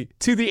 literally,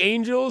 to the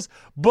Angels,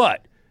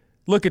 but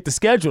look at the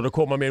schedule, to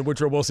quote my man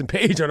Woodrow Wilson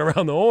Page on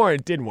Around the Horn,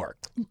 it didn't work.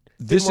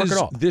 This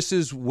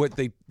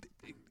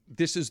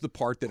is the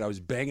part that I was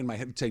banging my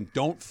head saying,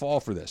 don't fall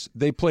for this.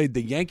 They played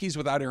the Yankees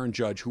without Aaron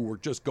Judge, who were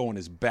just going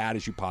as bad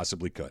as you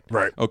possibly could.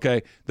 Right.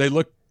 Okay? They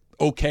looked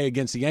okay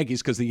against the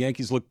Yankees because the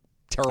Yankees looked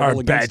terrible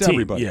against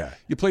everybody. Yeah.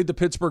 You played the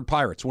Pittsburgh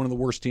Pirates, one of the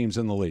worst teams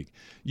in the league.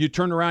 You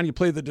turned around, you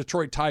played the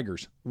Detroit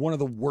Tigers, one of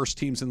the worst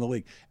teams in the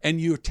league.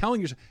 And you're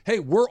telling yourself, hey,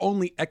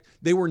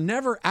 they were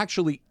never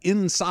actually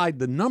inside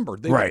the number.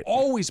 They've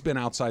always been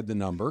outside the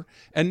number.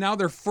 And now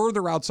they're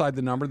further outside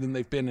the number than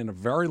they've been in a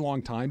very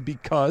long time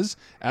because,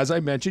 as I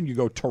mentioned, you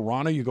go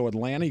Toronto, you go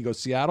Atlanta, you go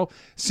Seattle,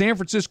 San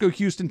Francisco,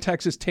 Houston,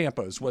 Texas,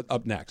 Tampa is what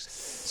up next.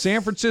 San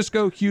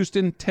Francisco,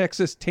 Houston,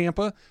 Texas,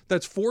 Tampa.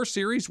 That's 4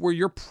 series where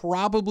you're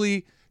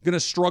probably going to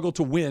struggle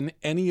to win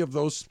any of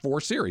those 4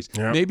 series.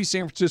 Yep. Maybe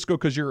San Francisco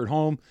because you're at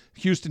home,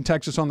 Houston,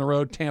 Texas on the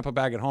road, Tampa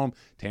back at home.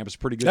 Tampa's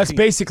pretty good. That's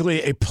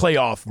basically a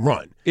playoff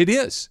run. It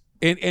is.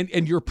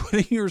 And you're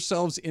putting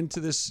yourselves into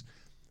this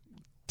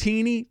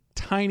teeny,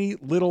 tiny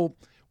little,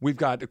 we've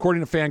got,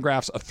 according to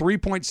Fangraphs, a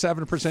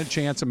 3.7%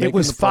 chance of making the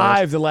playoffs. It was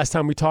 5 the last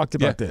time we talked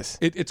about this.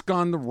 It's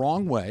gone the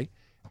wrong way.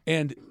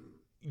 And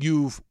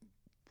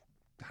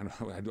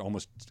I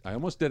almost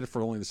did it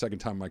for only the second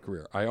time in my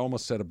career. I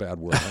almost said a bad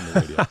word on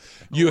the radio.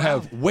 You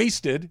have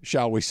wasted,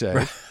 shall we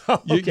say.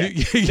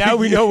 Okay. Now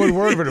we know what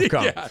word would have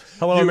come. Yeah.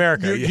 Hello,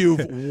 America.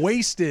 You've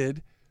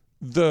wasted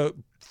the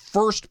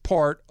first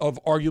part of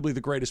arguably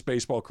the greatest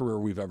baseball career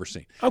we've ever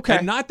seen. Okay.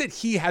 And not that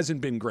he hasn't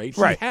been great.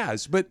 He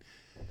has. But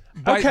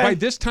by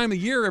this time of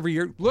year, every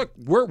year, look,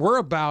 we're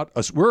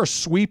a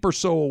sweep or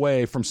so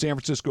away from San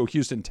Francisco,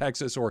 Houston,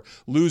 Texas, or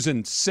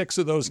losing 6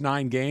 of those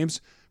 9 games.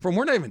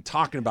 We're not even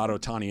talking about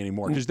Ohtani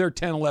anymore because they're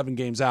 10, 11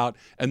 games out,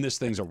 and this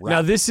thing's a wrap.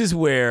 Now, this is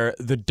where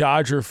the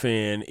Dodger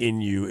fan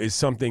in you is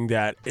something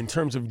that, in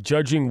terms of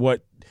judging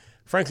what,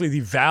 frankly,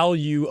 the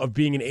value of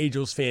being an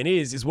Angels fan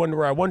is one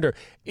where I wonder,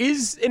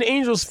 is an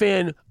Angels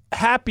fan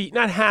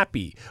not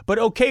happy, but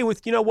okay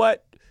with, you know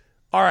what?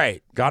 All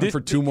right. Got him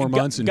for 2 more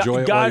months.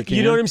 Enjoy it while you can.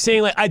 You know what I'm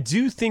saying? Like, I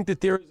do think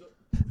that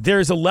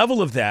there's a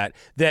level of that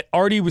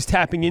Artie was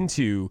tapping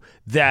into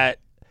that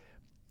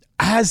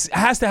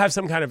has to have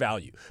some kind of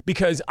value,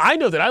 because I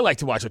know that I like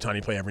to watch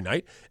Ohtani play every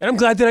night, and I'm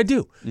glad that I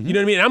do. Mm-hmm. You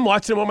know what I mean? I'm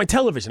watching him on my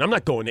television. I'm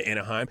not going to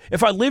Anaheim.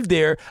 If I live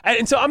there,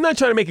 and so I'm not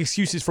trying to make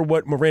excuses for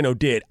what Moreno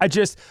did. I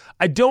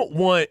don't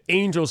want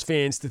Angels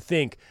fans to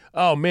think,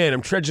 oh man,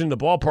 I'm trudging in the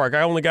ballpark.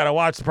 I only got to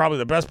watch probably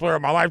the best player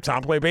of my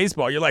lifetime play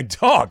baseball. You're like,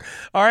 dog,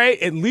 all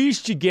right? At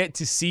least you get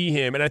to see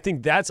him, and I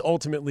think that's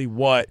ultimately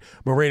what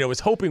Moreno was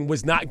hoping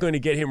was not going to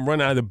get him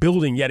run out of the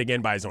building yet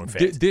again by his own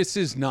fans. This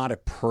is not a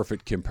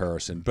perfect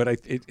comparison, but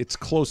it's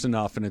close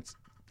enough, and it's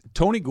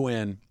Tony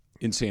Gwynn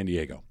in San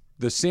Diego.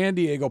 The San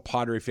Diego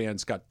Padre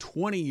fans got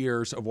 20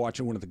 years of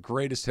watching one of the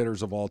greatest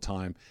hitters of all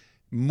time.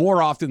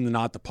 More often than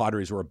not, the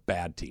Padres were a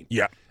bad team.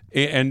 Yeah.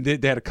 And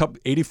they had a couple,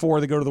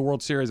 84, they go to the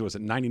World Series. Was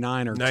it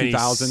 99 or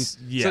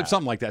 2000? Yeah.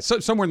 Something like that. So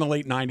somewhere in the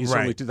late 90s,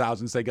 early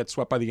 2000s, they got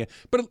swept by the game.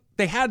 But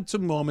they had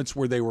some moments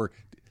where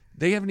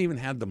they haven't even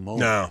had the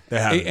moment. No, they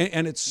haven't.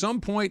 And at some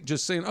point,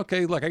 just saying,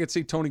 okay, look, I could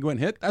see Tony Gwynn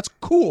hit. That's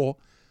cool.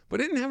 But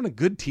isn't having a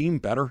good team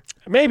better?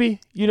 Maybe.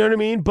 You know what I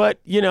mean?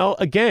 But,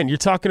 again, you're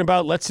talking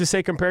about, let's just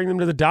say, comparing them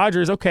to the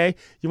Dodgers. Okay,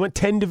 you want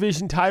 10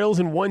 division titles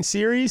in 1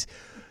 series?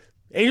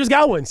 Angels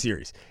got 1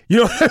 series. You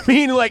know what I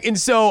mean? Like, and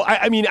so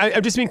I'm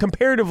just mean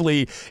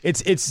comparatively,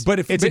 it's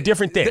a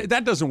different thing.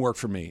 That doesn't work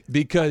for me,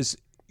 because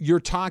you're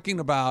talking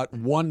about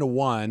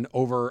 1-to-1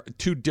 over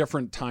 2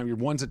 different time.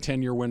 One's a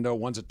 10-year window,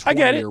 one's a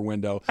 20-year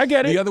window. I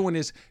get it. The other one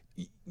is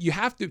you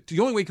have to. The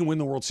only way you can win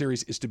the World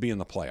Series is to be in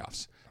the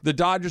playoffs. The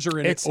Dodgers are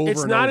in it over and over and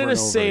over. It's not an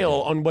assail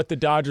on what the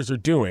Dodgers are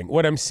doing.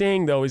 What I'm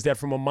saying, though, is that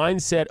from a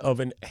mindset of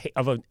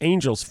an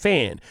Angels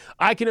fan,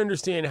 I can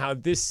understand how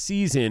this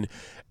season,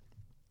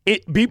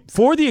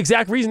 for the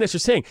exact reason that you're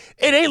saying,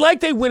 it ain't like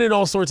they win in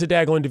all sorts of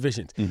daggone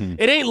divisions. Mm-hmm.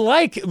 It ain't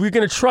like we're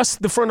going to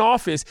trust the front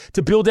office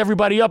to build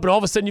everybody up, and all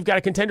of a sudden you've got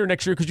a contender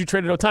next year because you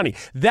traded Ohtani.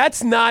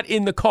 That's not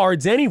in the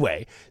cards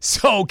anyway.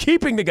 So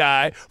keeping the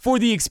guy for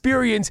the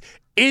experience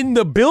in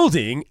the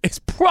building is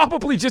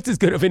probably just as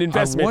good of an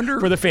investment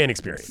for the fan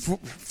experience.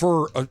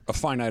 For a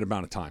finite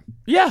amount of time.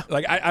 Yeah.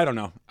 Like, I don't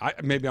know.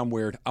 Maybe I'm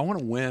weird. I want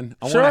to win.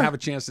 I want to have a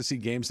chance to see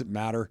games that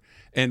matter.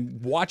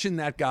 And watching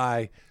that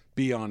guy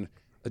be in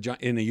a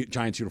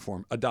Giants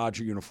uniform, a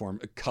Dodger uniform,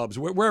 a Cubs,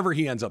 wherever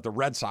he ends up, the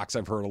Red Sox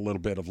I've heard a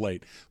little bit of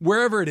late,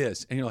 wherever it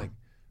is. And you're like,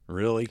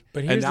 really?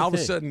 But and now all of a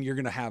sudden you're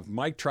going to have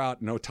Mike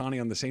Trout and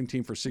Ohtani on the same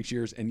team for 6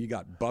 years, and you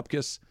got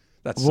Bupkis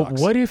That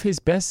sucks. What if his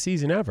best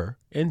season ever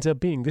ends up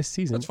being this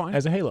season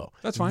as a Halo?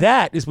 That's fine.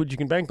 That is what you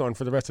can bank on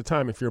for the rest of the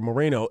time if you're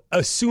Moreno,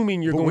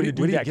 assuming you're going to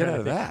do that kind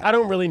of thing. I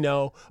don't really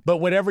know, but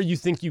whatever you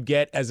think you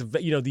get as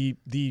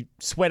the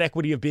sweat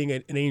equity of being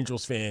an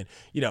Angels fan,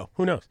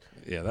 who knows?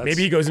 Yeah,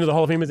 maybe he goes into the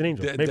Hall of Fame as an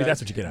Angel. Maybe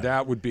that's what you get out of it.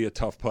 That would be a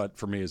tough putt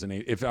for me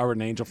if I were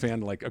an Angel fan.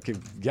 Like, okay,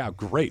 yeah,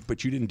 great,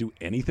 but you didn't do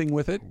anything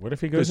with it. What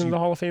if he goes into the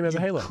Hall of Fame as a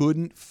Halo?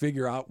 Couldn't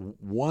figure out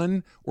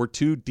one or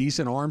two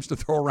decent arms to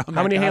throw around.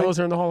 How many Halos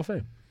are in the Hall of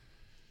Fame?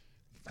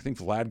 I think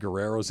Vlad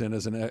Guerrero's in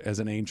as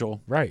an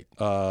Angel. Right.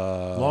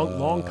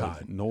 Long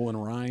con. Nolan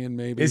Ryan,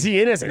 maybe. Is he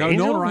in as an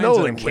Angel?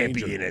 Nolan can't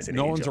be in as an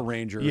Nolan's Angel. a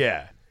Ranger.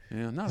 Yeah.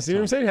 Yeah, see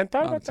what I'm saying? I hadn't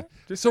thought about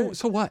that. So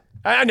what?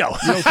 I know.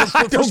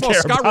 I don't care.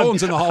 Scott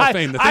Rowland's in the Hall of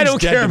Fame. I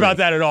don't care about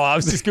that at all. I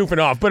was just goofing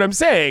off. But I'm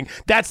saying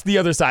that's the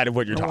other side of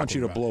what you're talking about. I want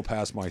you to blow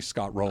past my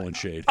Scott Rowland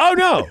shade. Oh,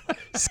 no.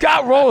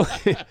 Scott Rowland.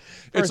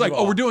 It's like,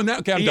 we're doing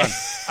that? Okay, I'm done.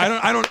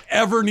 I don't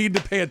ever need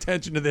to pay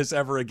attention to this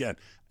ever again.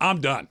 I'm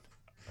done.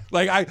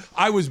 Like,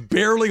 I was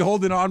barely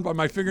holding on by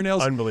my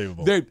fingernails.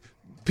 Unbelievable.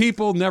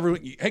 People never,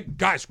 hey,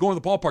 guys, going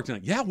to the ballpark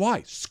tonight. Yeah,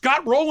 why?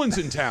 Scott Rowland's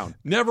in town.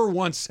 Never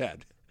once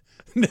said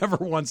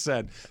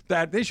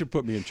that. They should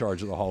put me in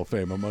charge of the Hall of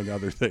Fame, among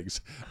other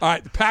things. All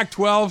right, the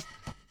Pac-12,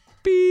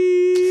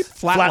 beep,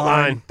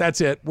 flatline.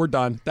 That's it. We're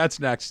done. That's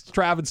next.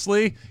 Travis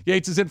Slee.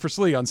 Yates is in for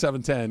Slee on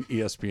 710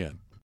 ESPN.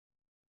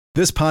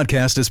 This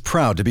podcast is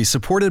proud to be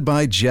supported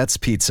by Jets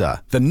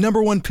Pizza, the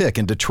 #1 pick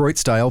in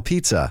Detroit-style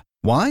pizza.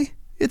 Why?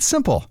 It's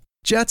simple.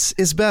 Jets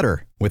is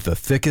better. With the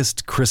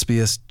thickest,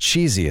 crispiest,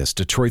 cheesiest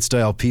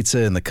Detroit-style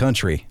pizza in the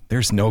country,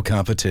 there's no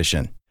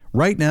competition.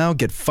 Right now,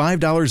 get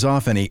 $5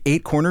 off any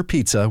 8-corner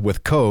pizza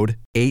with code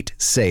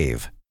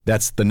 8SAVE.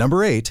 That's the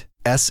number 8,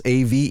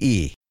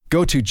 SAVE.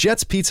 Go to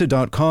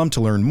jetspizza.com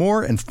to learn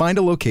more and find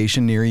a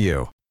location near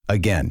you.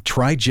 Again,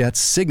 try Jet's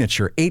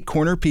signature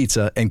 8-corner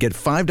pizza and get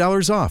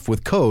 $5 off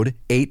with code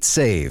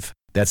 8SAVE.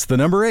 That's the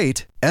number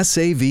 8,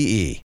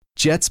 SAVE.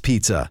 Jet's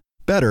Pizza.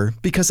 Better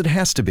because it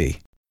has to be.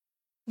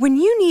 When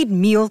you need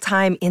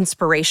mealtime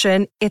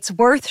inspiration, it's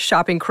worth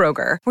shopping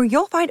Kroger, where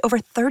you'll find over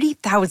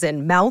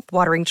 30,000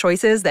 mouth-watering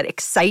choices that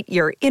excite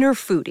your inner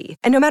foodie.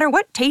 And no matter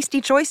what tasty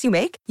choice you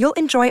make, you'll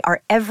enjoy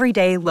our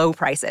everyday low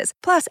prices,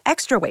 plus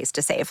extra ways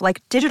to save,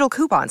 like digital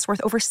coupons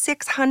worth over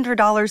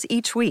 $600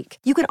 each week.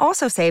 You can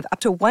also save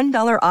up to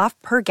 $1 off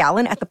per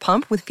gallon at the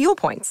pump with fuel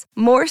points.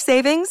 More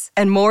savings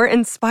and more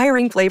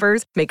inspiring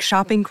flavors make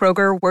shopping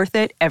Kroger worth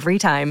it every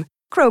time.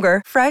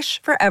 Kroger,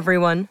 fresh for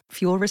everyone.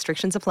 Fuel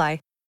restrictions apply.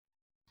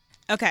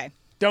 Okay.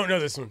 Don't know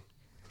this one.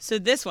 So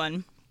this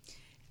one,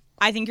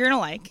 I think you're going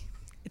to like.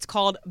 It's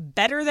called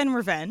Better Than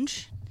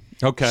Revenge.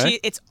 Okay.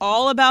 It's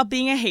all about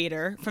being a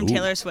hater from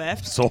Taylor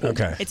Swift. Sold.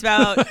 Okay. It's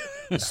about,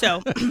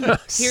 so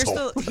here's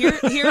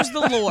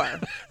the lore.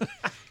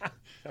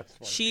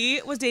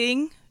 She was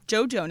dating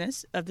Joe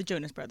Jonas of the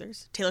Jonas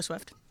Brothers, Taylor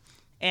Swift,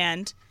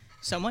 and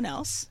someone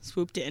else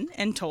swooped in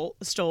and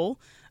stole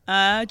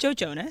Joe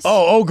Jonas.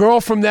 Oh,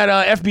 girl from that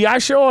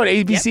FBI show on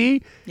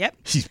ABC? Yep.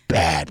 She's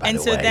bad, by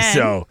the way. And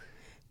so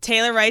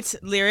Taylor writes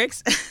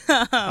lyrics.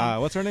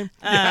 What's her name?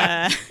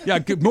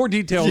 More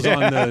details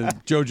on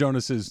Joe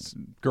Jonas's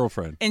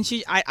girlfriend. And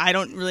I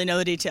don't really know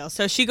the details.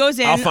 So she goes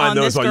in I'll find on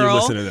those this while girl,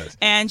 you listen to this.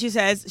 And she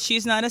says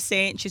she's not a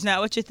saint. She's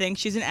not what you think.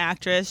 She's an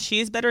actress.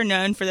 She's better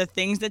known for the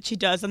things that she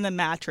does on the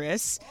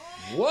mattress.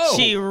 Whoa.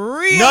 She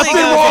really Nothing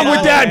goes wrong in with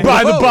on that, her.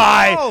 by the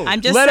by.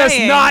 I'm just Let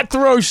saying. us not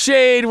throw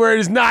shade where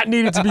it is not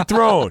needed to be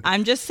thrown.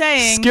 I'm just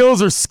saying.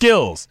 Skills are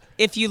skills.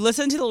 If you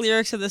listen to the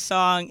lyrics of the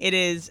song, it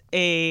is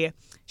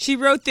she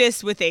wrote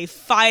this with a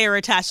fire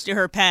attached to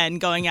her pen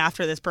going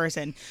after this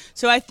person.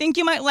 So I think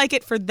you might like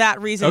it for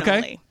that reason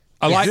only.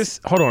 I like this.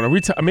 Hold on. Are we?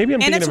 Maybe I'm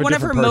thinking and it's of a one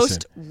of different her person.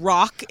 most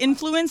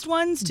rock-influenced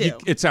ones, too.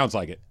 It sounds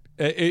like it.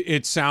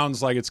 It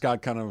sounds like it's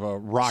got kind of a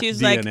rock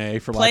She's DNA.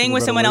 like, for playing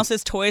with someone else.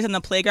 else's toys on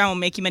the playground will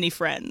make you many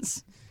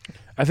friends.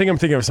 I think I'm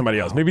thinking of somebody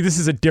else. Maybe this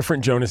is a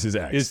different Jonas's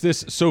ex. Is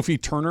this Sophie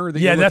Turner?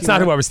 Yeah, that's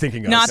not who I was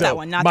thinking of. Not that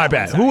one. Not my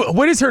that bad. one,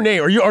 What is her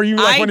name? Are you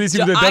like one of these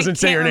people that doesn't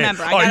say her name?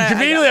 Remember. You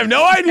conveniently have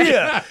no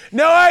idea.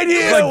 No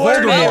idea Like what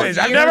her name Voldemort. is.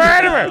 I've never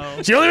heard of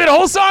her. She only made a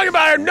whole song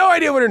about her. No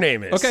idea what her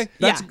name is. Okay.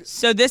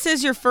 So this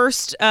is your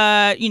first,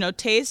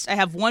 taste. I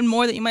have one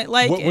more that you might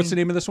like. What's the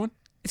name of this one?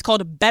 It's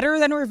called Better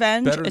Than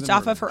Revenge. It's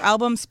off of her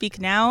album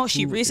Speak Now.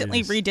 She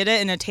recently is? redid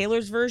it in a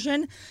Taylor's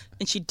version,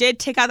 and she did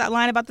take out that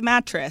line about the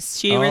mattress.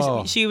 She was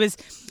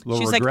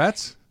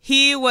regrets?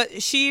 like,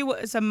 she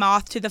was a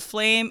moth to the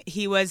flame.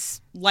 He was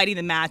lighting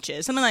the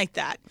matches, something like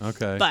that.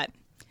 Okay. But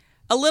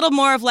a little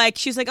more of like,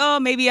 she's like, oh,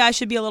 maybe I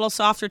should be a little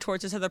softer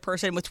towards this other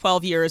person with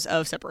 12 years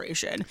of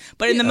separation.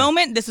 But in the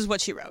moment, this is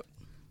what she wrote.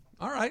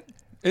 All right.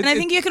 And I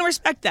think you can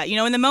respect that.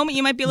 In the moment,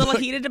 you might be a little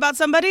heated about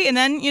somebody, and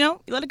then, you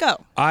let it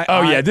go.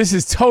 This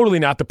is totally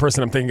not the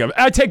person I'm thinking of.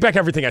 I take back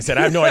everything I said.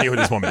 I have no idea who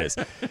this woman is.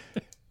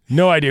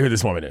 No idea who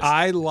this woman is.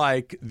 I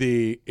like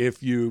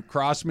if you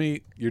cross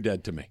me, you're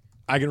dead to me.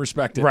 I can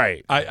respect it.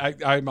 Right.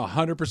 I'm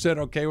 100%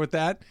 okay with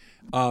that.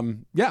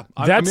 I'm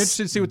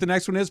interested to see what the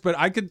next one is, but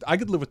I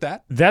could live with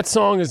that. That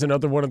song is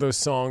another one of those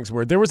songs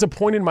where there was a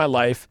point in my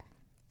life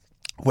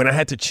when I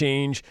had to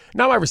change,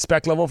 not my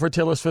respect level for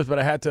Taylor Swift, but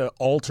I had to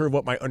alter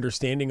what my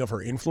understanding of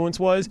her influence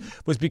was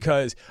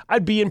because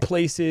I'd be in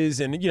places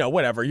and,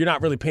 whatever, you're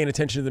not really paying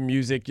attention to the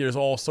music. There's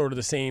all sort of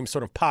the same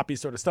sort of poppy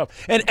sort of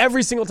stuff. And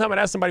every single time I'd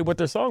ask somebody what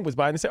their song was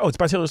by, and they say, oh, it's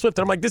by Taylor Swift.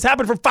 And I'm like, this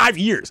happened for 5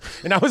 years.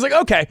 And I was like,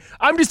 okay,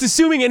 I'm just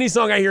assuming any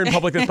song I hear in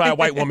public that's by a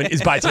white woman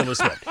is by Taylor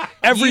Swift.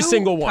 Every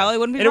single one. Probably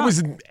wouldn't be and wrong.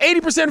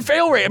 It was 80%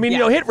 fail rate. I mean,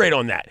 hit rate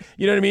on that.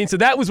 You know what I mean? So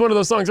that was one of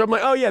those songs where I'm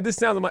like, oh, yeah, this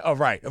sounds, I'm like, oh,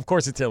 right. Of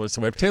course it's Taylor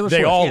Swift.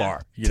 They all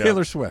are.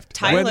 Taylor Swift.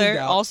 Tyler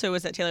also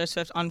was at Taylor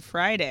Swift on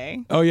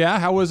Friday. Oh, yeah?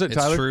 How was it,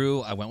 Tyler? It's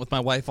true. I went with my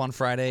wife on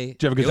Friday.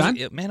 Did you have a good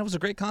time? Man, it was a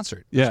great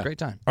concert. Yeah. It was a great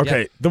time.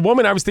 Okay. Yeah. The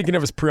woman I was thinking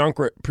of is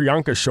Priyanka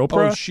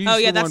Chopra. Oh, she's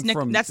that's Nick.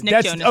 That's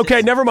Nick Jonas.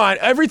 Okay, never mind.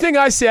 Everything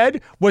I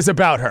said was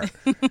about her.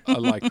 I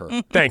like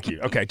her. Thank you.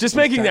 Okay, just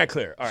making that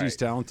clear. All She's right.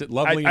 talented,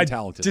 lovely and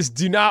talented. Just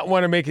do not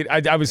want to make it.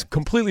 I was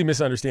completely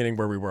misunderstanding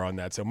where we were on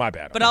that, so my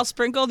bad. But I'll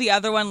sprinkle the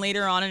other one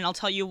later on, and I'll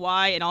tell you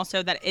why, and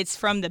also that it's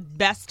from the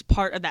best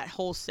part of that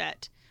whole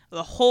set.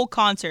 The whole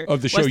concert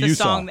of the show was the you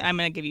song saw. that I'm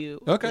going to give you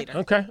okay. later.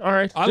 Okay, all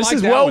right. I this like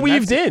is that well one.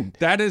 weaved in.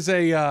 That's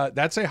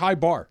a high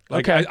bar.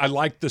 Like, okay. I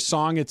like the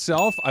song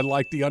itself. I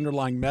like the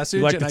underlying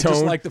message. Like and the I tone?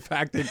 just like the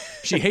fact that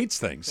she hates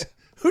things.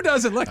 Who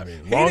doesn't like?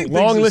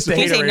 Long list of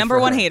He's hater a number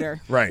one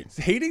hater. Right.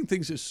 Hating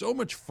things is so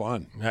much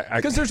fun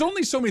because there's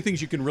only so many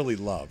things you can really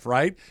love,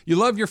 right? You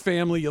love your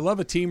family, you love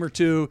a team or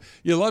two,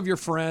 you love your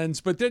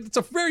friends, but it's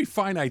a very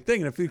finite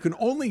thing. And if you can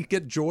only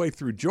get joy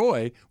through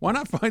joy, why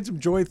not find some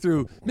joy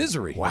through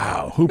misery?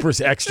 Wow. Hooper's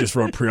ex just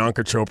wrote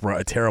Priyanka Chopra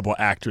a terrible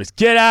actress.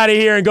 Get out of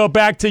here and go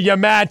back to your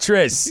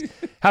mattress.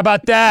 How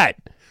about that?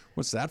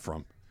 What's that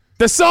from?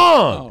 The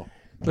song. Oh,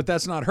 but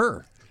that's not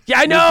her. Yeah,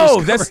 I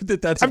know.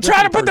 I'm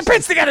trying to put the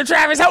bits together,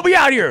 Travis. Help me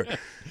out here.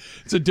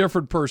 It's a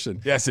different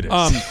person. Yes, it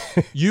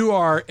is. You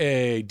are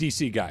a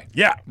DC guy.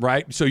 Yeah.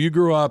 Right? So you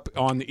grew up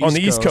on the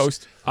East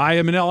Coast. I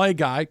am an LA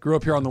guy. Grew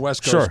up here on the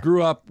West Coast. Sure.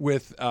 Grew up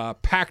with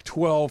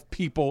Pac-12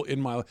 people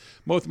in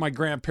both of my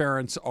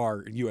grandparents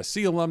are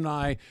USC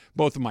alumni.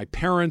 Both of my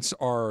parents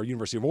are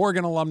University of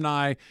Oregon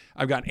alumni.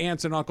 I've got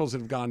aunts and uncles that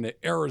have gone to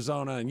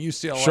Arizona and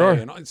UCLA. Sure.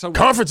 And so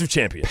Conference of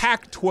Champions.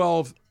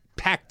 Pac-12,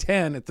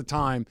 Pac-10 at the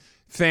time.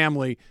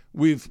 Family,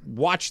 we've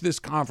watched this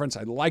conference.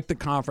 I like the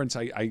conference.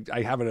 I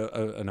have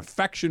an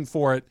affection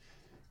for it,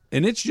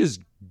 and it's just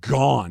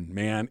gone,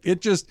 man.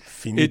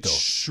 It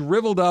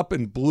shriveled up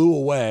and blew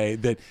away.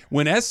 That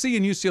when SC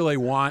and UCLA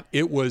won,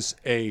 it was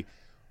a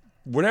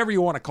whatever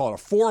you want to call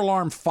it, a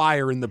 4-alarm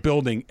fire in the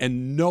building,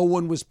 and no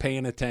one was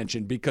paying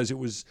attention because it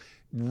was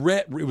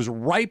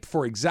ripe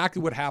for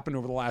exactly what happened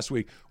over the last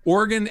week.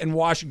 Oregon and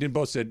Washington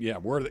both said, yeah,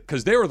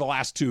 because they were the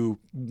last two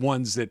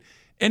ones that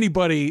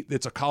anybody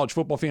that's a college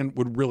football fan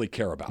would really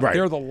care about. Right.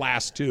 They're the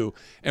last two.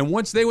 And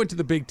once they went to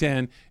the Big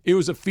Ten, it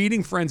was a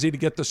feeding frenzy to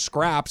get the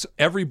scraps.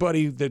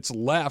 Everybody that's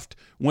left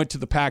went to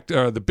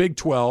the Big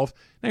 12.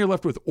 Now you're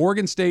left with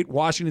Oregon State,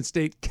 Washington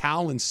State,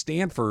 Cal, and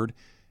Stanford.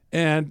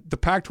 And the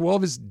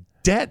Pac-12 is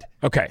dead.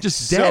 Okay.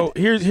 Just dead. So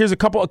here's a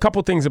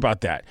couple things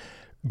about that.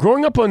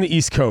 Growing up on the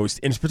East Coast,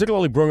 and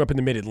particularly growing up in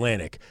the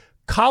Mid-Atlantic,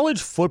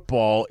 college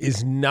football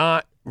is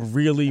not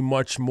really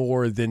much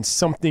more than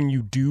something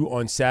you do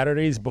on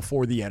Saturdays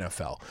before the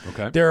NFL.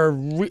 Okay. There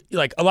are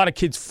a lot of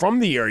kids from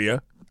the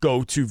area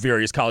go to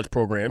various college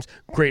programs,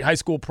 great high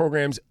school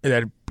programs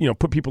that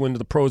put people into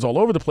the pros all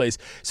over the place.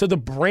 So the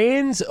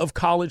brands of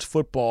college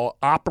football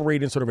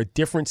operate in sort of a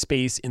different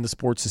space in the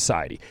sports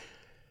society.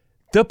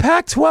 The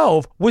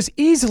Pac-12 was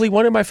easily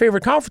one of my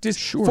favorite conferences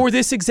for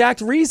this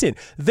exact reason.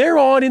 They're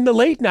on in the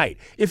late night.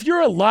 If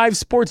you're a live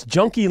sports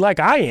junkie like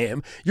I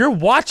am, you're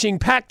watching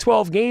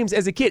Pac-12 games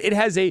as a kid. It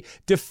has a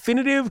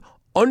definitive,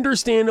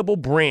 understandable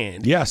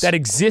brand that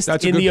exists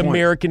in the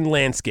American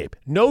landscape.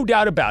 No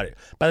doubt about it.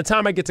 By the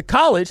time I get to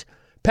college,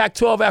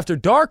 Pac-12 After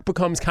Dark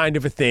becomes kind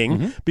of a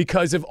thing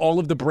because of all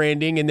of the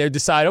branding, and they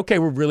decide, okay,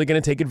 we're really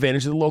going to take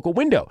advantage of the local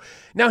window.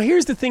 Now,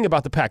 here's the thing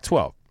about the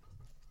Pac-12.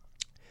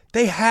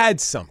 They had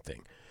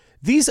something.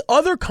 These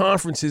other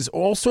conferences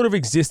all sort of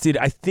existed,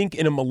 I think,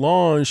 in a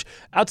melange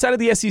outside of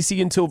the SEC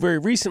until very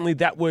recently.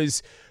 It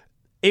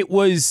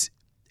was,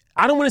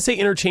 I don't want to say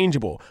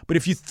interchangeable, but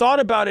if you thought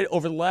about it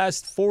over the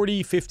last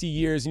 40, 50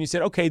 years and you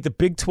said, okay, the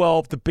Big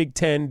 12, the Big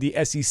 10, the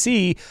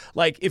SEC,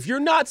 like if you're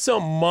not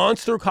some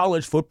monster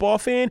college football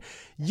fan,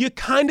 you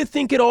kind of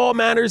think it all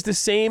matters the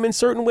same in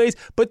certain ways,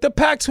 but the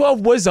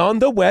Pac-12 was on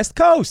the West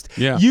Coast.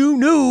 Yeah. You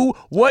knew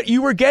what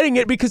you were getting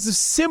it because of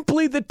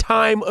simply the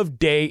time of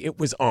day it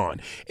was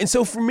on. And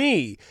so for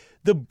me,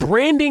 the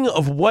branding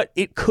of what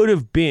it could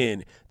have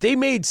been, they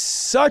made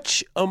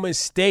such a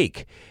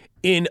mistake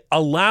in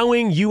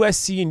allowing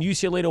USC and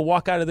UCLA to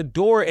walk out of the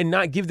door and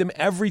not give them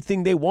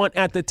everything they want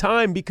at the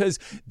time because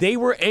they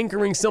were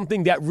anchoring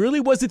something that really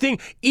was the thing,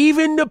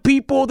 even the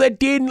people that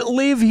didn't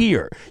live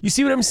here. You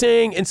see what I'm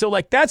saying? And so,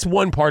 that's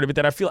one part of it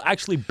that I feel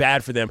actually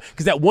bad for them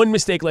because that one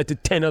mistake led to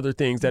 10 other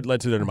things that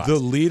led to their demise. The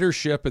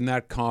leadership in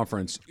that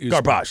conference is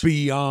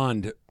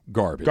beyond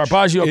garbage.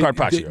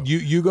 Garbaggio.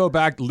 You go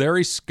back,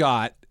 Larry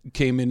Scott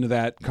came into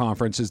that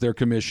conference as their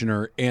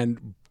commissioner,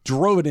 and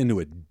drove it into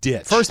a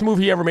ditch. First move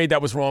he ever made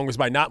that was wrong was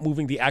by not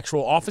moving the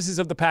actual offices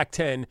of the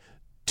Pac-10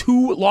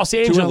 to Los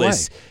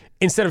Angeles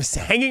instead of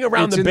hanging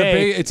around the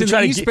Bay. It's in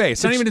the East Bay.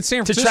 It's not even in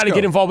San Francisco. To try to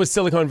get involved with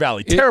Silicon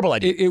Valley. Terrible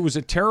idea. It was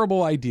a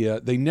terrible idea.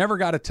 They never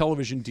got a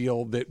television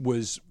deal that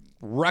was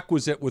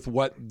requisite with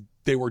what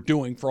they were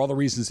doing for all the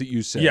reasons that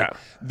you said. Yeah.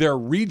 Their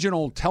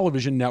regional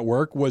television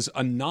network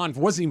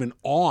wasn't even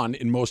on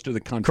in most of the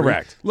country.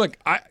 Correct. Look,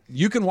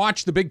 you can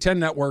watch the Big Ten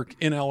network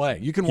in LA.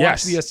 You can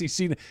watch the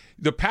SEC.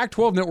 The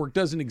Pac-12 network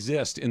doesn't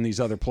exist in these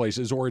other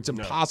places, or it's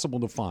impossible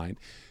to find.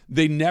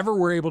 They never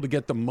were able to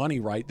get the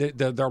money right.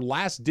 Their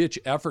last-ditch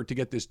effort to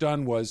get this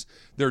done was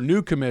their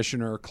new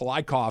commissioner,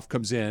 Kalaikoff,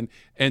 comes in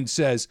and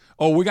says,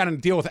 we got to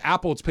deal with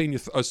Apple. It's paying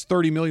us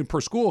 $30 million per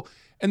school.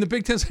 And the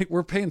Big Ten's like,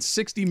 we're paying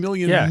 $60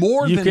 million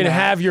more than that. You can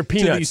have your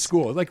peanuts to these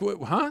schools. Like,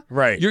 huh?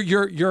 Right.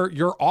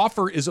 Your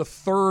offer is a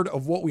third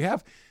of what we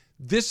have.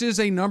 This is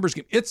a numbers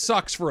game. It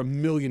sucks for a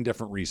million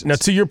different reasons. Now,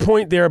 to your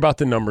point there about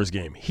the numbers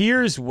game,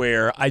 here's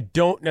where I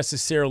don't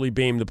necessarily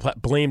blame the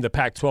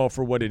Pac-12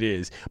 for what it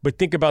is, but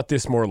think about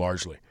this more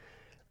largely.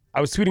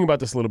 I was tweeting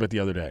about this a little bit the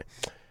other day.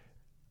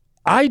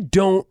 I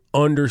don't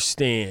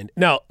understand.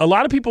 Now, a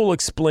lot of people will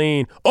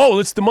explain,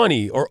 it's the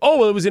money, or,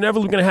 it was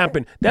inevitably going to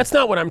happen. That's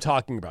not what I'm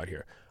talking about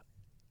here.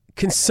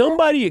 Can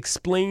somebody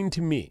explain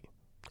to me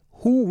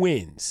who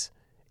wins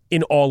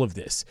in all of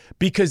this?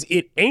 Because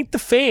it ain't the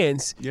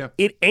fans,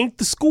 it ain't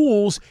the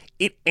schools,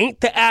 it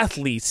ain't the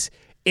athletes,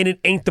 and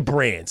it ain't the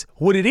brands.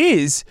 What it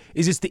is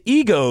it's the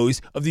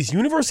egos of these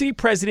university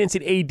presidents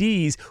and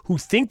ADs who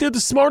think they're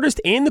the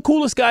smartest and the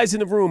coolest guys in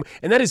the room.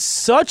 And that is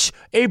such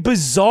a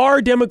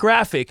bizarre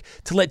demographic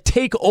to let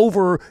take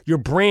over your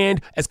brand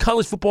as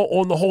college football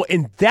on the whole.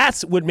 And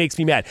that's what makes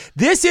me mad.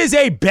 This is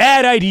a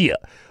bad idea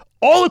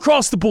all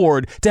across the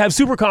board to have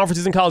super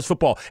conferences in college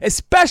football,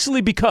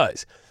 especially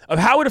because of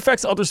how it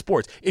affects other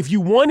sports. If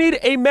you wanted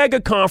a mega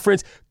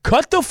conference,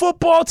 cut the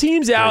football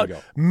teams out,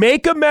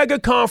 make a mega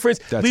conference,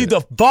 leave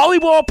the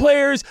volleyball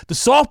players, the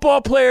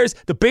softball players,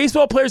 the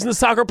baseball players, and the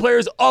soccer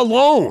players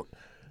alone.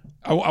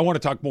 I want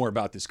to talk more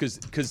about this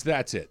because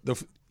that's it.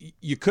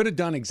 You could have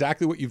done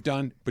exactly what you've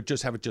done, but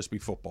just have it just be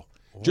football.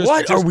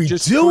 What are we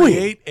doing?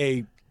 Create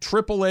a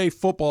AAA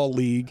football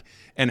league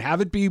and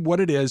have it be what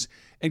it is.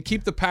 And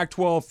keep the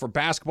Pac-12 for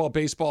basketball,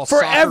 baseball,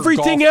 for soccer,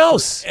 everything golf,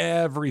 else. For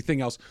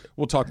everything else.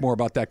 We'll talk more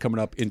about that coming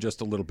up in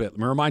just a little bit. Let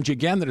me remind you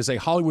again that it's a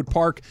Hollywood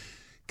Park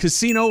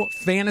Casino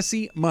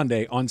Fantasy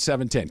Monday on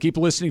 710. Keep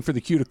listening for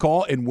the cue to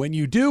call, and when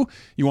you do,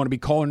 you want to be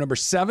caller number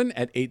 7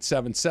 at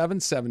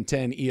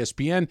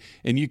 877-710-ESPN,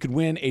 and you could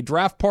win a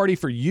draft party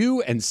for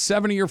you and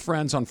 7 of your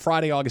friends on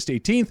Friday, August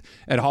 18th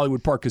at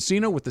Hollywood Park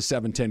Casino with the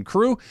 710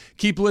 crew.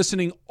 Keep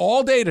listening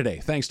all day today,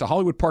 thanks to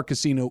Hollywood Park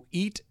Casino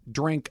Eat,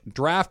 Drink,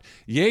 Draft.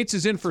 Yates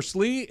is in for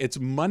Slee. It's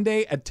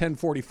Monday at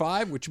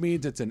 10:45, which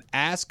means it's an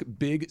Ask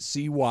Big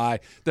CY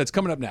that's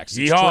coming up next.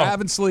 It's Trav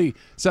and Slee,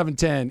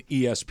 710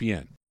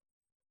 ESPN.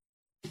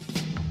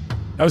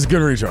 That was a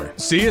good rejoin.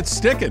 See, it's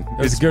sticking.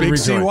 It's a good Big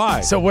rejoin.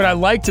 CY. So what I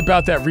liked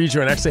about that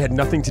rejoin actually had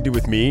nothing to do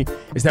with me,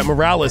 is that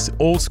Morales,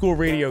 old school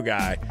radio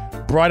guy,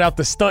 brought out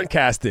the stunt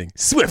casting.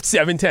 Swift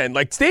 710.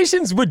 Like,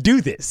 stations would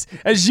do this,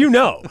 as you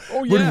know.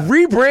 Would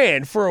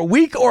rebrand for a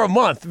week or a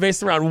month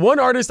based around one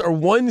artist or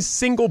one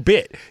single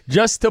bit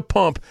just to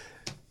pump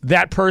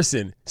that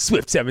person,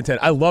 Swift 710.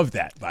 I love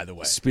that, by the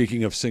way.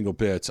 Speaking of single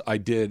bits, I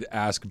did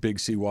ask Big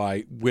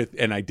CY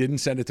and I didn't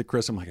send it to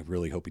Chris. I'm like, I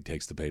really hope he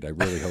takes the bait.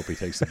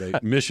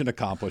 Mission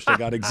accomplished. I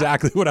got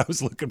exactly what I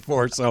was looking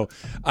for. So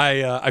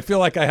I feel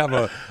like I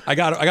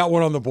got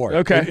one on the board.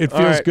 Okay. It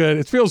feels good.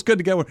 It feels good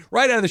to get one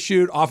right out of the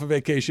chute, off of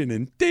vacation,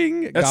 and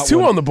ding. That's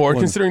two on the board,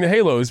 considering the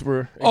Halos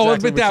were.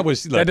 But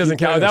that doesn't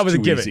count. That was a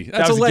given. Easy.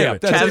 That's a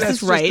layup.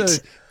 Travis is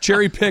right.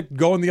 Cherry pick,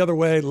 going the other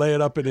way, lay it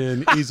up and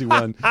in, easy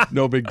one,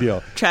 no big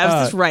deal.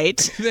 Travis is right.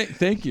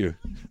 Thank you,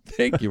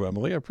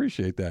 Emily. I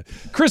appreciate that.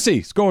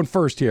 Chrissy's going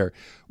first here.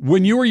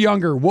 When you were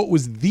younger, what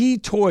was the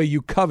toy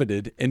you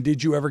coveted, and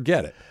did you ever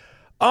get it?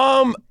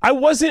 I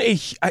wasn't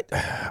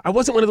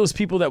one of those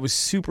people that was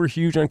super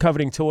huge on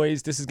coveting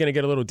toys. This is going to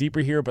get a little deeper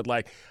here, but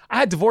like, I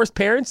had divorced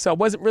parents, so I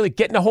wasn't really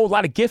getting a whole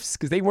lot of gifts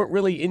because they weren't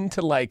really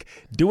into like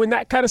doing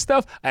that kind of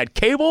stuff. I had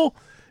cable.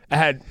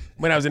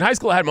 When I was in high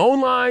school, I had my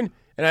own line,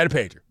 and I had a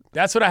pager.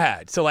 That's what I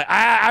had. So like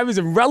I was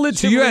a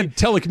relatively. So you had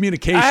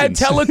telecommunications. I had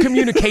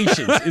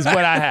telecommunications is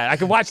what I had. I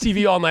could watch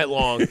TV all night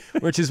long,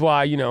 which is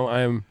why I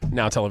am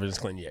now television's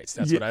Clinton Yates.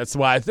 That's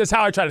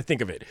how I try to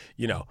think of it.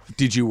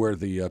 Did you wear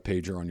the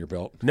pager on your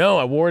belt? No,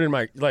 I wore it in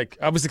my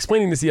I was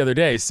explaining this the other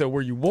day. So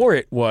where you wore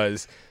it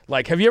was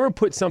like, have you ever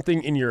put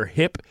something in your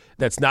hip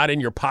that's not in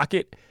your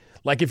pocket?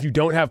 Like if you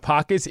don't have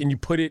pockets and you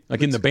put it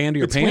like in the band of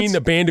your between pants?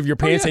 the band of your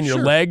pants and your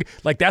sure. leg,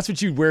 like that's what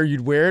you'd wear.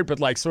 You'd wear it, but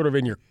like sort of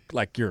in your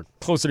you're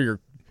closer to your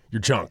your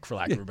junk, for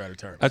lack of a better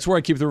term. That's where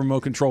I keep the remote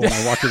control when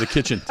I walk to the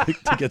kitchen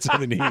to get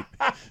something to eat.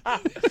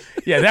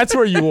 Yeah, that's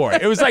where you wore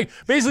it. It was like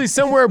basically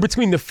somewhere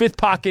between the fifth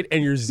pocket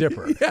and your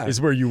zipper is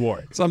where you wore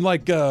it. So I'm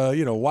like,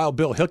 Wild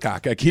Bill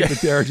Hickok. I keep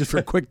it there just for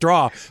a quick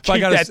draw. If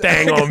Keep that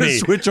thing on me.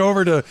 Switch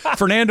over to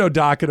Fernando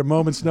Doc at a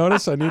moment's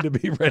notice, I need to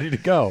be ready to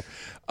go.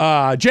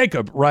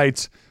 Jacob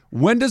writes,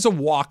 when does a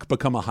walk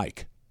become a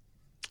hike?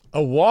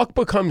 A walk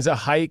becomes a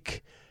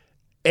hike,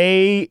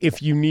 A,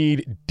 if you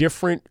need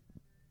different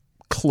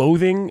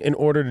clothing in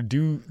order to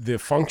do the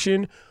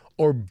function,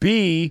 or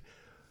B,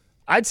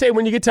 I'd say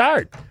when you get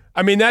tired.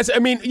 Maybe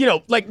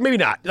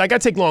not. Like I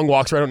take long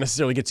walks where I don't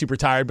necessarily get super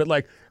tired, but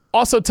like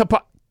also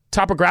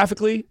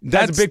topographically,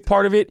 that's a big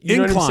part of it. You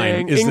know what I'm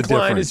saying? Is the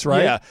difference,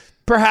 right? Yeah,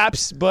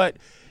 perhaps, but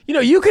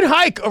you can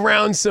hike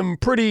around some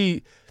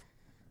pretty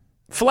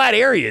flat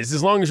areas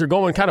as long as you're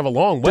going kind of a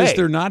long way. Does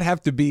there not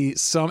have to be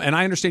some, and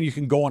I understand you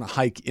can go on a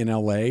hike in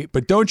LA,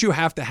 but don't you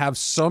have to have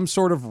some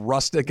sort of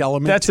rustic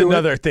element That's to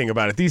another thing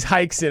about it. These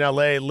hikes in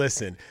LA,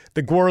 listen,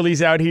 the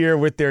Gwirlies out here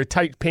with their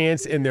tight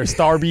pants and their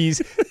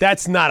Starbies,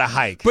 that's not a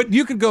hike. But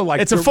you could go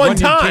like it's a fun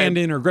Runyon time.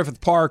 Canyon or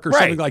Griffith Park or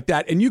something like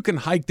that, and you can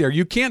hike there.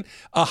 You can't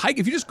hike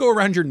if you just go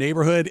around your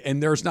neighborhood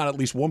and there's not at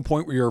least one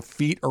point where your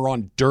feet are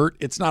on dirt.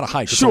 It's not a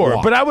hike. It's a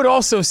walk. But I would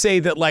also say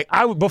that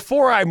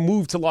before I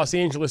moved to Los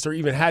Angeles or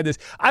even had this,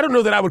 I don't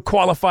know that I would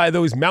qualify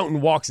those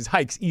mountain walks as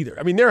hikes either.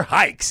 I mean, they're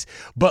hikes,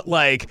 but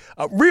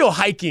real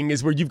hiking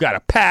is where you've got a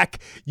pack,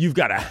 you've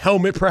got a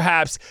helmet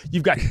perhaps,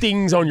 you've got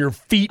things on your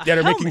feet that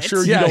are making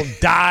sure you don't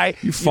die.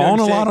 You've fallen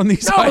a lot on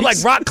these hikes. But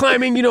like rock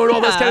climbing, and all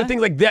those kind of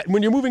things like that.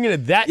 When you're moving into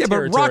that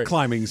territory. But rock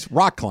climbing's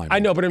rock climbing. I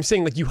know, but I'm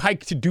saying you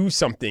hike to do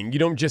something. You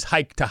don't just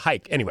hike to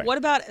hike. Anyway. What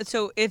about,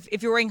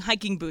 if you're wearing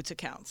hiking boots, it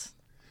counts?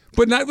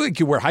 But not like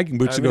you wear hiking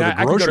boots to go to the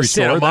grocery I can go to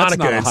store. Santa That's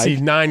Monica not a and hike. see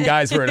 9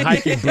 guys wearing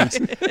hiking boots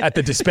at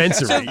the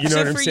dispensary. You know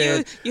what I'm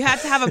saying? You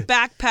have to have a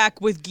backpack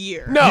with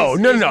gear. No.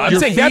 I'm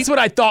saying that's what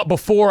I thought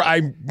before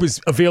I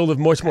was availed of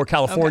much more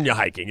California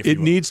hiking. It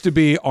needs to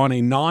be on a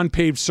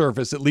non-paved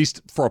surface, at least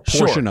for a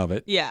portion of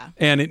it. Yeah.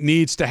 And it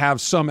needs to have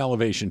some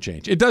elevation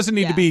change. It doesn't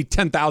need to be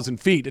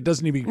 10,000 feet. It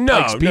doesn't need to be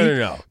Pikes Peak.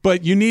 No.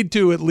 But you need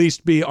to at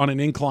least be on an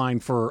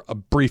incline for a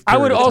brief period.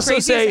 I would also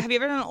say... Have you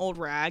ever done an old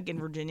rag in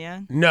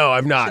Virginia? No,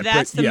 I've not. So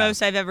that's the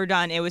most I've ever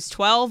done. It was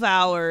 12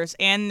 hours,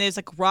 and there's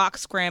rock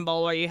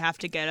scramble where you have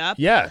to get up.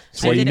 Yeah.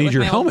 That's why you need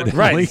your helmet.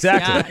 Right,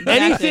 exactly.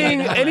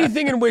 Yeah,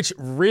 anything in which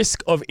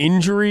risk of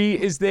injury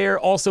is there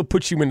also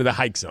puts you into the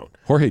hike zone.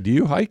 Jorge, do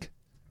you hike?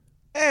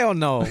 Hell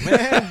no,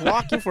 man.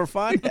 Walking for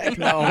fun? Heck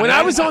no. When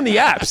I was on the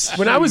apps,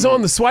 when I was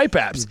on the swipe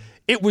apps,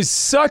 it was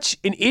such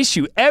an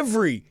issue.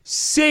 Every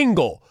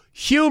single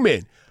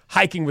human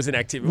hiking was an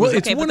activity. Well,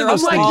 it's one of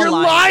those things. things. You're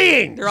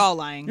lying. They're all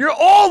lying. You're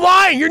all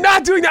lying. You're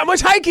not doing that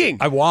much hiking.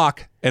 I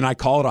walk, and I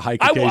call it a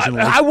hike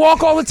occasionally. I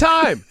walk all the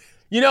time.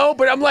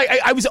 But I'm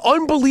I was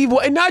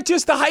unbelievable. And not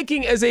just the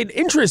hiking as an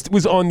interest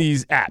was on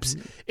these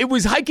apps. It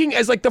was hiking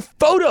as the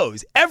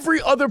photos. Every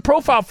other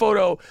profile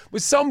photo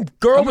was some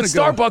girl with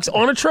Starbucks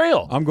on a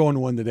trail. I'm going to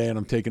one today, and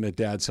I'm taking a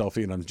dad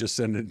selfie, and I'm just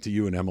sending it to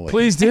you and Emily.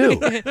 Please do.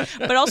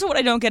 But also what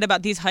I don't get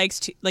about these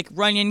hikes, like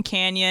Runyon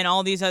Canyon,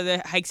 all these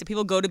other hikes that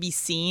people go to be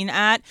seen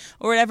at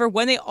or whatever,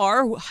 when they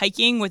are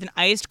hiking with an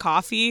iced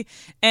coffee,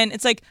 and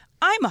it's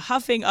I'm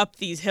huffing up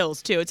these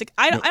hills too. It's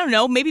I don't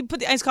know. Maybe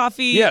put the iced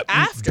coffee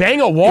after. Bang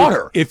a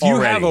water. If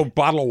you have a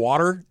bottle of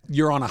water,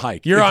 you're on a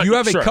hike. If you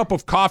have a cup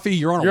of coffee,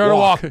 you're on a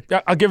walk.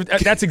 I'll give it.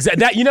 That's exact.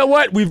 That you know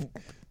what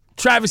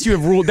Travis, you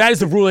have ruled. That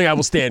is the ruling I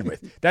will stand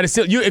with. That is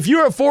still you. If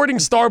you're affording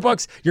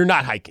Starbucks, you're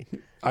not hiking.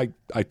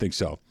 I think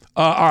so.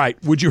 All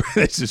right. Would you?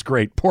 This is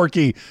great.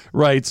 Porky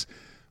writes,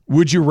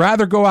 would you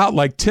rather go out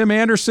like Tim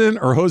Anderson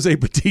or Jose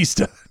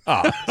Bautista?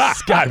 Oh,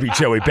 it's got to be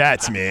Joey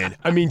Bats, man.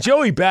 I mean,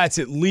 Joey Bats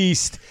at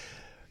least.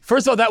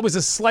 First of all, that was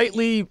a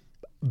slightly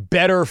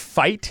better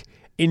fight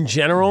in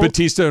general.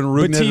 Batista and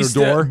Rougned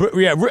Odor.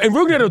 And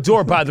Rougned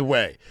Odor, by the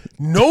way,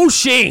 no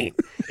shame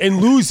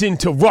in losing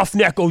to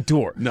Roughneck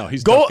Odor. No,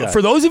 he's a tough guy.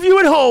 For those of you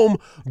at home,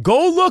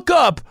 go look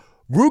up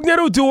Rougned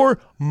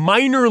Odor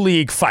minor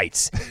league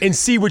fights and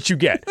see what you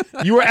get.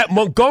 You are at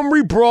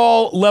Montgomery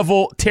Brawl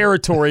level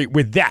territory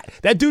with that.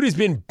 That dude has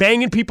been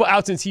banging people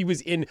out since he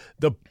was in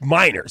the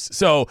minors.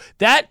 So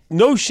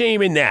no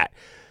shame in that.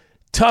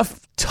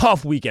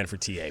 Tough weekend for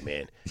TA,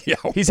 man. Yeah,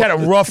 he's had a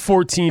rough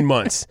 14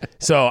 months.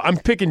 So I'm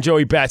picking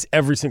Joey Bats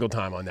every single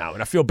time on that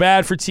one. I feel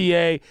bad for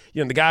TA.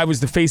 The guy was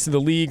the face of the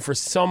league for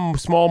some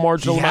small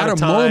marginal amount of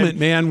time. He had a moment,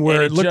 man,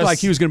 where it looked like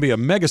he was going to be a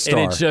megastar.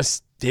 And it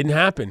just didn't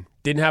happen.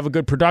 Didn't have a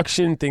good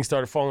production. Things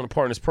started falling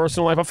apart in his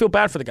personal life. I feel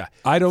bad for the guy.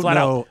 I don't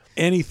know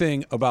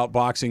anything about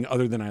boxing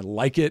other than I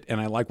like it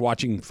and I like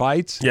watching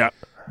fights. Yeah.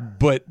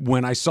 But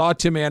when I saw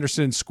Tim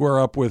Anderson square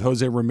up with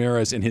Jose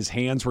Ramirez and his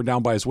hands were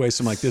down by his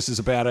waist, I'm like, this is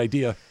a bad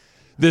idea.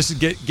 This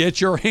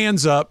get your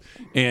hands up,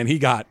 and he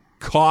got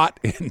caught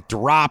and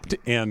dropped,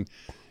 and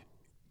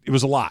It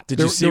was a lot. Did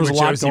you see there was what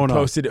a lot Josie going on.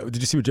 posted? Did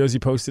you see what Josie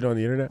posted on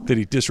the internet? That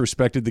he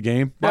disrespected the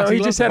game? No, he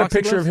just had a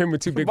picture gloves? of him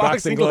with two big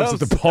Boxing boxing gloves at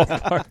the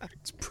ballpark.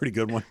 It's a pretty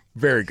good one.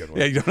 Very good one.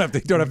 Yeah, you don't have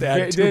to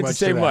add too Didn't much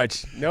say to that.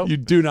 much. Nope. You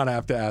do not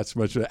have to ask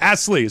much.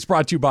 Ask Lee is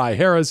brought to you by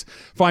Harrah's.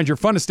 Find your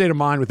funnest state of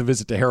mind with a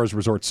visit to Harrah's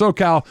Resort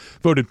SoCal.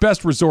 Voted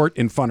best resort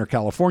in Funner,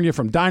 California.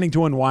 From dining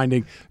to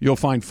unwinding, you'll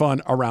find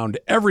fun around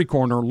every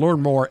corner.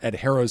 Learn more at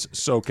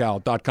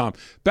harrahssocal.com.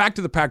 Back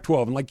to the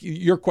Pac-12. And like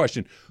your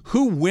question,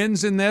 who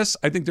wins in this?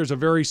 I think there's a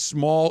very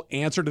small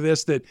answer to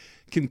this that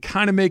can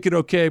kind of make it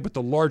okay, but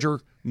the larger,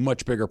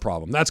 much bigger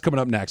problem. That's coming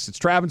up next. It's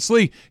Travis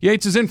Slee.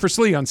 Yates is in for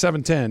Slee on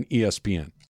 710 ESPN.